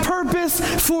have a purpose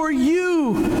for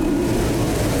you.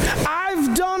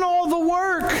 I've done all the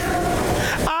work.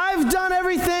 I've done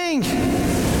everything.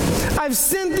 I've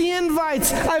sent the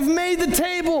invites. I've made the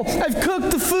table. I've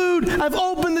cooked the food. I've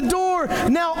opened the door.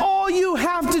 Now all you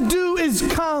have to do is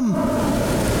come.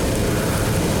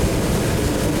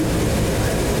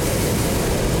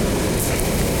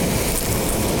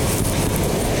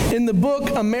 In the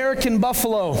book American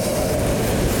Buffalo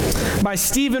by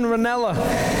Stephen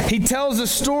Ranella, he tells a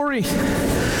story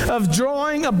of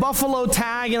drawing a buffalo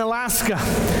tag in Alaska.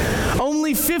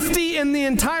 Only 50 in the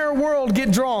entire world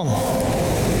get drawn,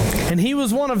 and he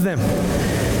was one of them.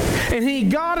 And he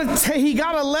got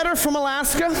a letter from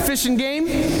Alaska Fish and Game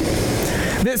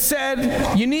that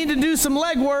said, you need to do some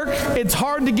legwork. It's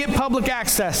hard to get public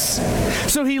access.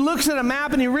 So he looks at a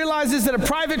map and he realizes that a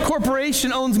private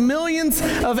corporation owns millions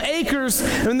of acres,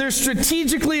 and they're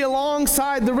strategically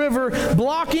alongside the river,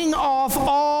 blocking off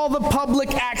all the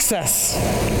public access.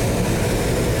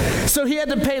 So he had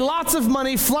to pay lots of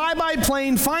money, fly by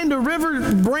plane, find a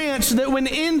river branch that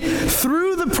went in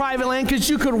through the private land, because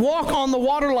you could walk on the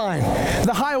water line,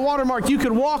 the high water mark. You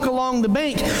could walk along the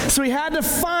bank. So he had to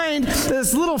find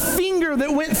this little finger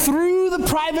that went through the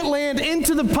private land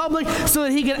into the public so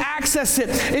that he could access it.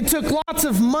 It took lots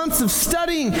of months of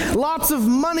studying, lots of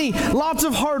money, lots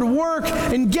of hard work.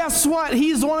 And guess what?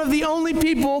 He's one of the only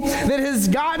people that has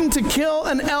gotten to kill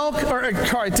an elk,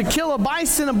 or to kill a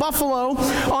bison, a buffalo,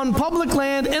 on public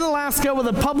land in Alaska with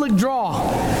a public draw.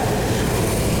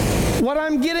 What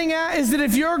I'm getting at is that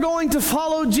if you're going to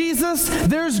follow Jesus,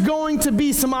 there's going to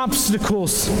be some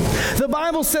obstacles. The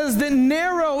Bible says that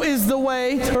narrow is the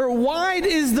way, or wide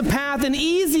is the path, and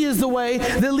easy is the way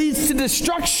that leads to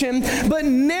destruction, but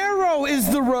narrow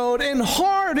is the road, and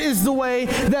hard is the way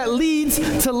that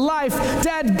leads to life.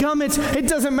 Dadgummit, it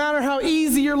doesn't matter how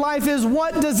easy your life is.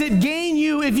 What does it gain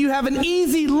you if you have an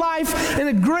easy life and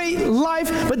a great life,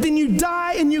 but then you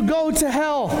die and you go to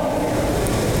hell?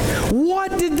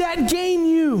 What did that gain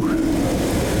you?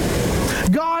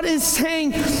 God is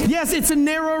saying, yes, it's a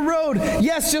narrow road.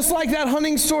 Yes, just like that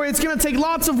hunting story, it's going to take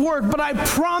lots of work, but I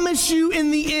promise you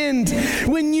in the end,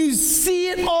 when you see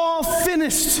it all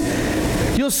finished,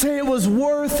 you'll say it was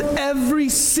worth every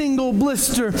single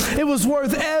blister. It was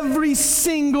worth every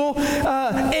single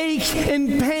ache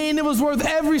and pain. It was worth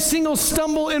every single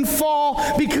stumble and fall,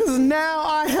 because now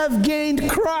I have gained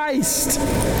Christ.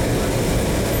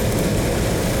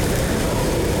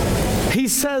 He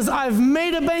says, I've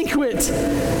made a banquet.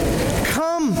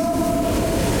 Come.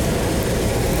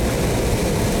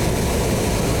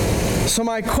 So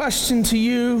my question to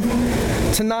you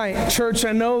tonight, church,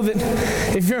 I know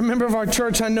that if you're a member of our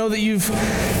church, I know that you've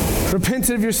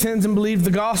repented of your sins and believed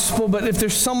the gospel. But if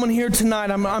there's someone here tonight,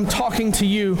 I'm talking to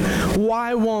you,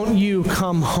 why won't you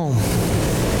come home?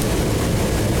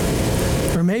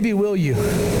 Or maybe will you?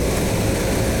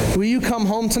 Will you come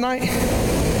home tonight?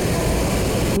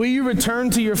 Will you return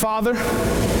to your Father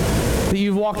that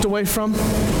you've walked away from?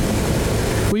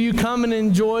 Will you come and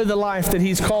enjoy the life that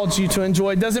He's called you to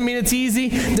enjoy? Doesn't mean it's easy.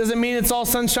 Doesn't mean it's all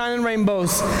sunshine and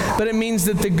rainbows. But it means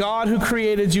that the God who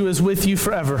created you is with you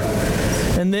forever.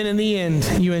 And then in the end,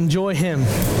 you enjoy Him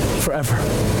forever.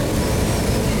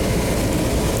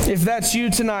 If that's you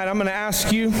tonight, I'm going to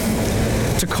ask you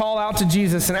to call out to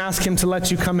Jesus and ask Him to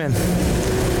let you come in.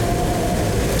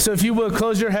 So if you will,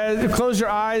 close your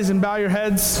eyes and bow your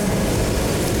heads.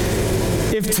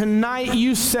 If tonight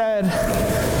you said,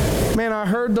 man, I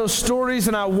heard those stories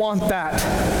and I want that.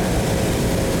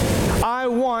 I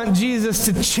want Jesus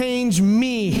to change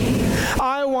me.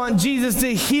 I want Jesus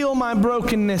to heal my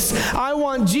brokenness. I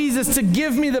want Jesus to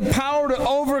give me the power to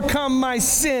overcome my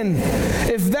sin.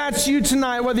 If that's you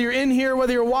tonight, whether you're in here,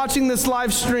 whether you're watching this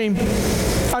live stream,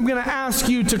 I'm going to ask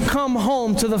you to come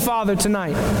home to the Father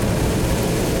tonight.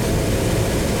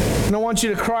 And I want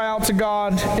you to cry out to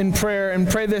God in prayer and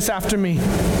pray this after me.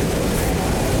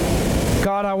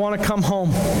 God, I want to come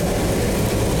home.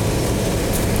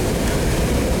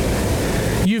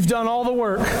 You've done all the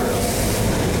work.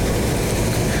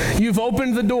 You've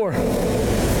opened the door.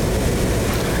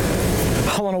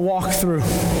 I want to walk through.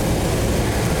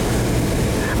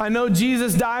 I know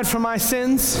Jesus died for my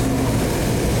sins.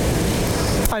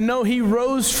 I know He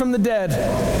rose from the dead.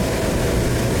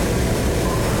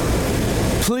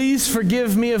 Please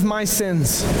forgive me of my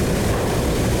sins.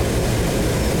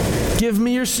 Give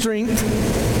me your strength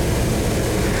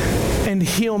and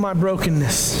heal my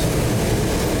brokenness.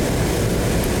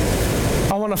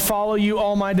 I want to follow you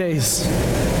all my days.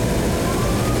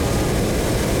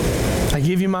 I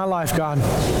give you my life, God.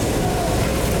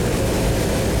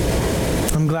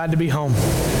 I'm glad to be home.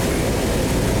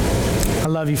 I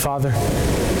love you, Father.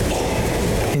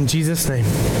 In Jesus' name.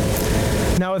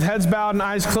 Now, with heads bowed and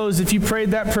eyes closed, if you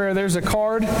prayed that prayer, there's a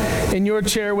card in your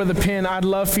chair with a pen. I'd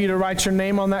love for you to write your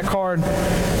name on that card.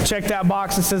 Check that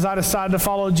box that says, I decided to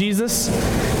follow Jesus.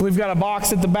 We've got a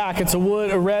box at the back. It's a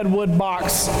red wood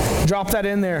box. Drop that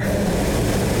in there.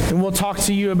 And we'll talk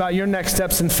to you about your next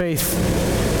steps in faith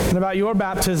and about your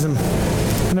baptism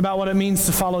and about what it means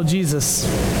to follow Jesus.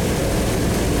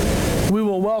 We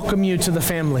will welcome you to the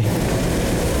family.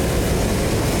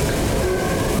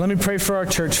 Let me pray for our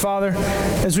church. Father,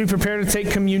 as we prepare to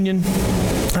take communion,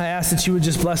 I ask that you would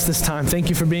just bless this time. Thank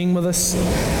you for being with us.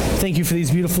 Thank you for these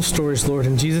beautiful stories, Lord.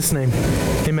 In Jesus' name,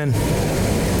 amen.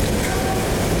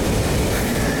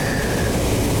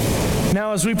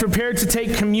 Now, as we prepare to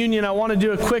take communion, I want to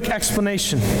do a quick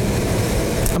explanation.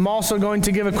 I'm also going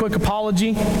to give a quick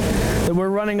apology that we're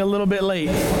running a little bit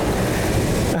late.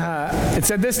 It's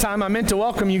at this time, I meant to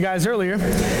welcome you guys earlier.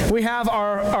 We have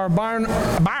our Bar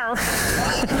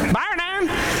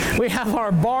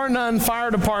None Fire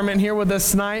Department here with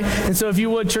us tonight. And so if you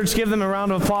would, church, give them a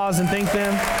round of applause and thank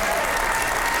them.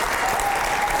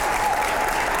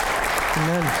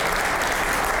 Amen.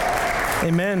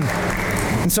 Amen.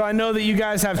 And so I know that you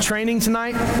guys have training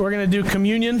tonight. We're going to do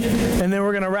communion, and then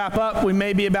we're going to wrap up. We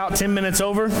may be about 10 minutes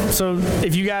over, so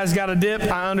if you guys got a dip,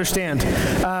 I understand.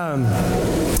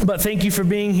 But thank you for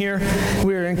being here.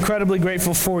 We're incredibly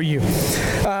grateful for you.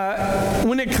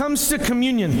 When it comes to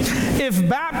communion, if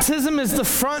baptism is the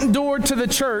front door to the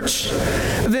church,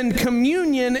 then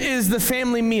communion is the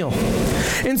family meal.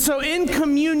 And so in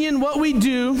communion, what we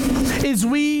do is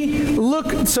we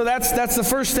look, so that's the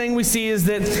first thing we see, is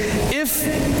that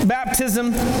if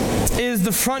baptism is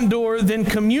the front door, then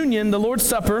communion, the Lord's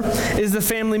Supper, is the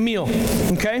family meal.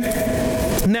 Okay?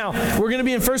 Now, we're going to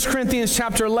be in 1 Corinthians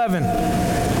chapter 11.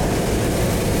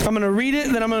 I'm going to read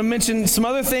it, then I'm going to mention some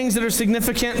other things that are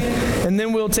significant, and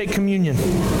then we'll take communion.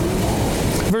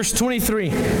 Verse 23,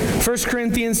 1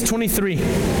 Corinthians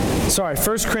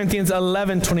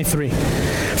 11:23.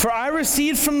 For I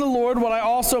received from the Lord what I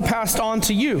also passed on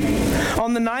to you.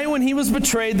 On the night when he was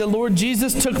betrayed, the Lord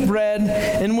Jesus took bread,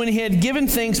 and when he had given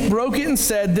thanks, broke it and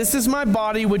said, "This is my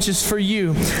body, which is for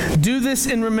you. Do this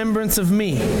in remembrance of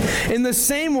me." In the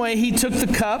same way, he took the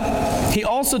cup. He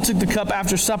also took the cup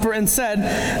after supper and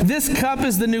said, "This cup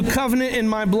is the new covenant in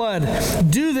my blood.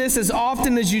 Do this as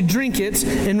often as you drink it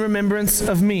in remembrance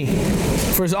of me.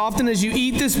 For as often as you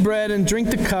eat this bread and drink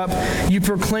the cup, you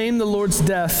proclaim the Lord's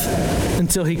death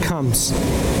until he comes."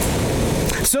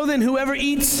 So then, whoever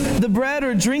eats the bread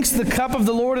or drinks the cup of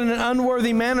the Lord in an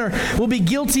unworthy manner will be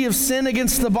guilty of sin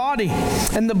against the body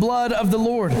and the blood of the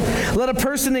Lord. Let a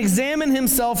person examine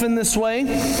himself in this way,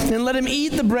 and let him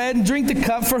eat the bread and drink the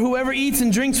cup, for whoever eats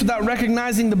and drinks without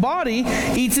recognizing the body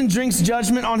eats and drinks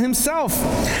judgment on himself.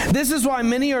 This is why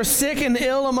many are sick and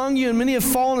ill among you, and many have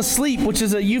fallen asleep, which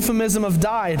is a euphemism of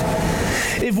died.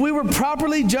 If we were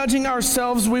properly judging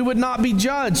ourselves, we would not be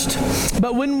judged.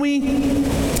 But when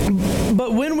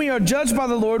we are judged by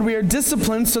the Lord, we are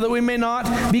disciplined so that we may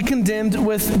not be condemned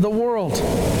with the world.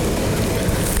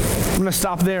 I'm going to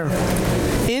stop there.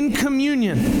 In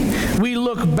communion, we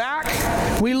look back,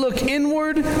 we look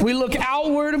inward, we look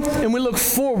outward, and we look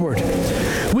forward.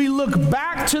 We look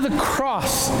back to the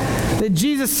cross that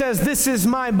Jesus says, "This is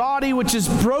my body which is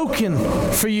broken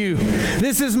for you.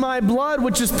 This is my blood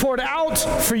which is poured out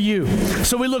for you."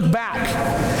 So we look back.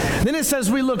 Then it says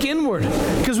we look inward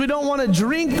because we don't want to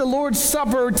drink the Lord's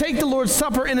Supper or take the Lord's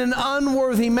Supper in an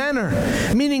unworthy manner,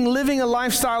 meaning living a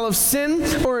lifestyle of sin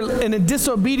or in a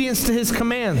disobedience to His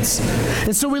commands.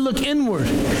 And so we look inward.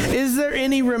 Is there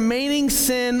any remaining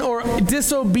sin or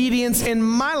disobedience in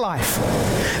my life?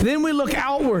 Then we look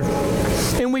outward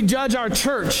and we judge our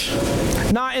church.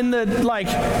 Not in the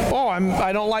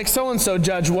I don't like so-and-so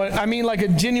judge. What I mean, like a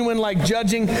genuine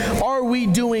judging, are we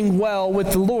doing well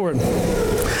with the Lord?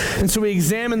 And so we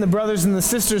examine the brothers and the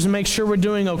sisters and make sure we're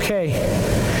doing okay.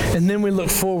 And then we look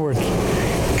forward.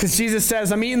 Because Jesus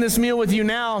says, "I'm eating this meal with you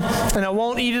now, and I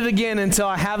won't eat it again until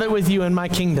I have it with you in my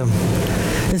kingdom."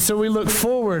 And so we look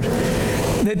forward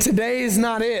that today is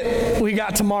not it. We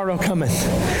got tomorrow coming.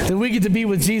 That we get to be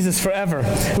with Jesus forever.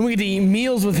 And we get to eat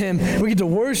meals with Him. We get to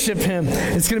worship Him.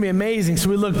 It's going to be amazing. So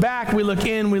we look back, we look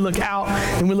in, we look out,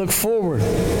 and we look forward.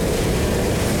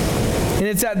 And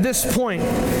it's at this point,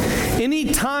 any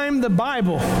time the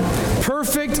Bible,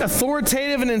 perfect,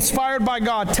 authoritative, and inspired by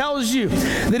God, tells you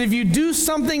that if you do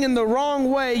something in the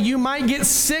wrong way, you might get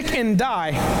sick and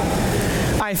die,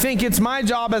 I think it's my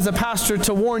job as a pastor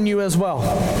to warn you as well.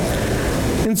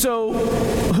 And so,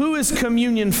 who is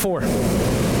communion for?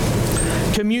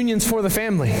 Communion's for the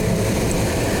family.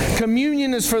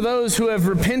 Communion is for those who have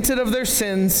repented of their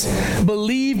sins,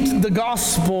 believed the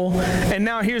gospel, and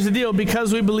now here's the deal.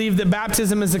 Because we believe that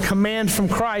baptism is a command from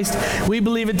Christ, we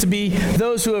believe it to be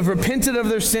those who have repented of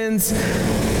their sins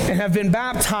and have been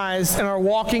baptized and are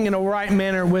walking in a right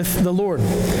manner with the Lord.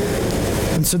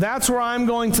 And so that's where I'm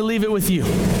going to leave it with you.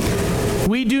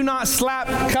 We do not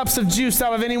slap cups of juice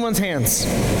out of anyone's hands.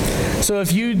 So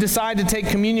if you decide to take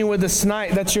communion with us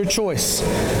tonight, that's your choice.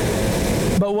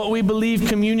 But what we believe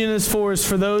communion is for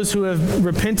those who have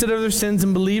repented of their sins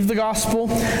and believed the gospel.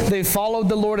 They've followed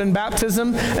the Lord in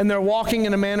baptism, and they're walking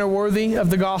in a manner worthy of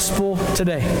the gospel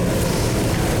today.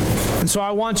 And so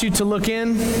I want you to look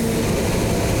in.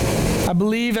 I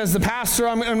believe as the pastor,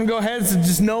 I'm going to go ahead,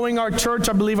 just knowing our church,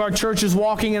 I believe our church is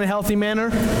walking in a healthy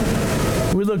manner.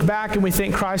 We look back and we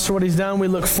thank Christ for what He's done. We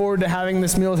look forward to having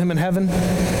this meal with Him in heaven.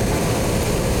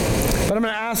 But I'm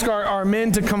going to ask our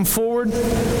men to come forward.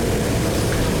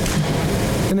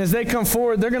 And as they come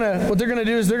forward, what they're going to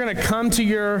do is they're going to come to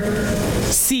your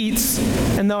seats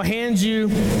and they'll hand you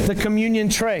the communion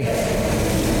tray.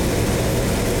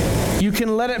 You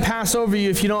can let it pass over you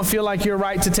if you don't feel like you're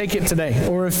right to take it today,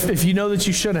 or if you know that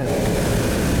you shouldn't.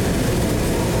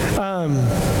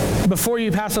 Before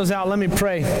you pass those out, let me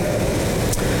pray.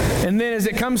 And then as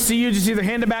it comes to you, just either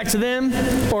hand it back to them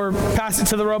or pass it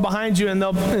to the row behind you, and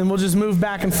we'll just move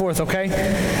back and forth, okay?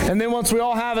 And then once we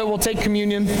all have it, we'll take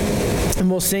communion,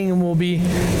 and we'll sing, and we'll be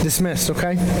dismissed,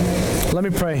 okay? Let me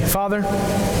pray. Father,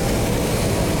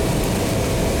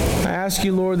 I ask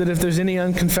you, Lord, that if there's any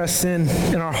unconfessed sin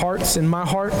in our hearts, in my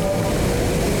heart,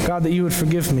 God, that you would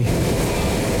forgive me.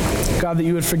 God, that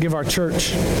you would forgive our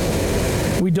church.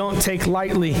 We don't take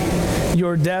lightly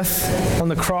your death on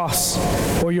the cross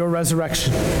or your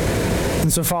resurrection.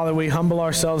 And so, Father, we humble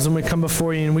ourselves and we come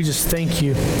before you and we just thank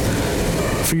you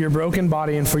for your broken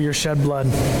body and for your shed blood.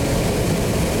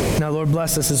 Now, Lord,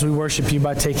 bless us as we worship you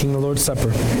by taking the Lord's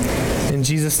Supper. In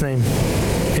Jesus' name,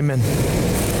 amen.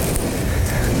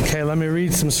 Okay, let me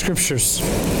read some scriptures.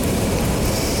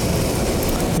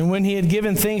 And when he had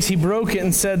given thanks, he broke it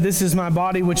and said, "This is my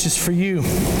body, which is for you.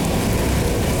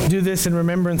 Do this in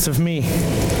remembrance of me."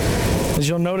 As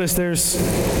you'll notice, there's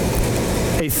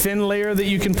a thin layer that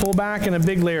you can pull back and a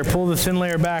big layer. Pull the thin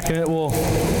layer back and it will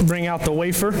bring out the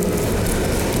wafer.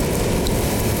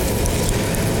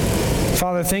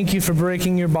 Father, thank you for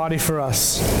breaking your body for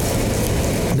us,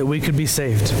 that we could be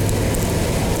saved.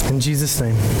 In Jesus'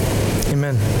 name,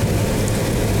 amen.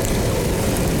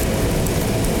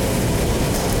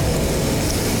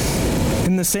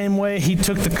 In the same way, he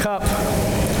took the cup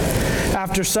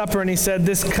after supper and he said,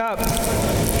 "This cup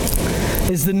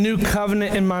is the new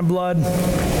covenant in my blood.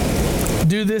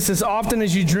 Do this as often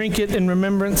as you drink it in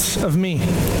remembrance of me."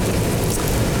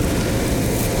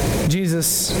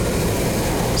 Jesus,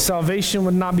 salvation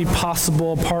would not be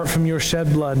possible apart from your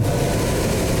shed blood.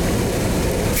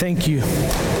 Thank you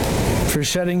for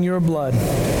shedding your blood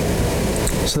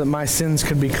so that my sins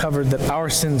could be covered, that our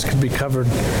sins could be covered,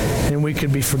 and we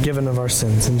could be forgiven of our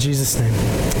sins. In Jesus' name,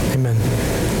 amen.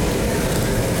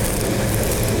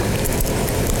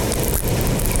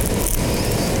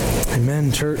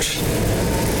 Amen, church.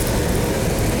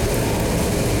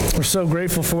 We're so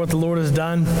grateful for what the Lord has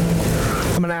done.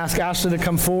 I'm going to ask Ashley to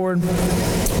come forward.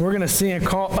 We're going to sing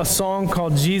a song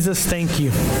called "Jesus, Thank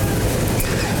You."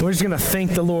 We're just going to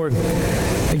thank the Lord.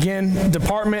 Again,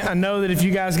 department, I know that if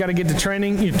you guys got to get to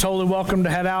training, you're totally welcome to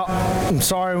head out. I'm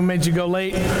sorry we made you go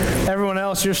late. Everyone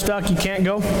else, you're stuck. You can't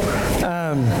go.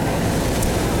 I'm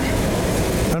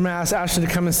going to ask Ashley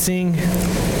to come and sing,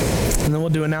 and then we'll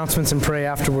do announcements and pray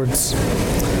afterwards.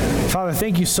 Father,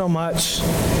 thank you so much.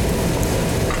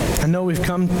 I know we've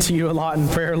come to you a lot in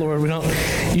prayer, Lord. We don't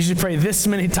usually pray this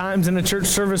many times in a church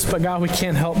service, but God, we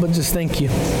can't help but just thank you.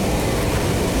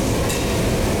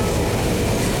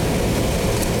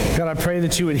 God, I pray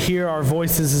that you would hear our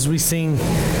voices as we sing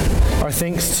our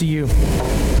thanks to you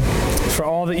for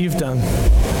all that you've done,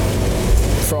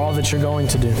 for all that you're going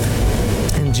to do.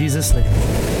 In Jesus' name,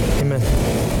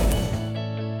 amen.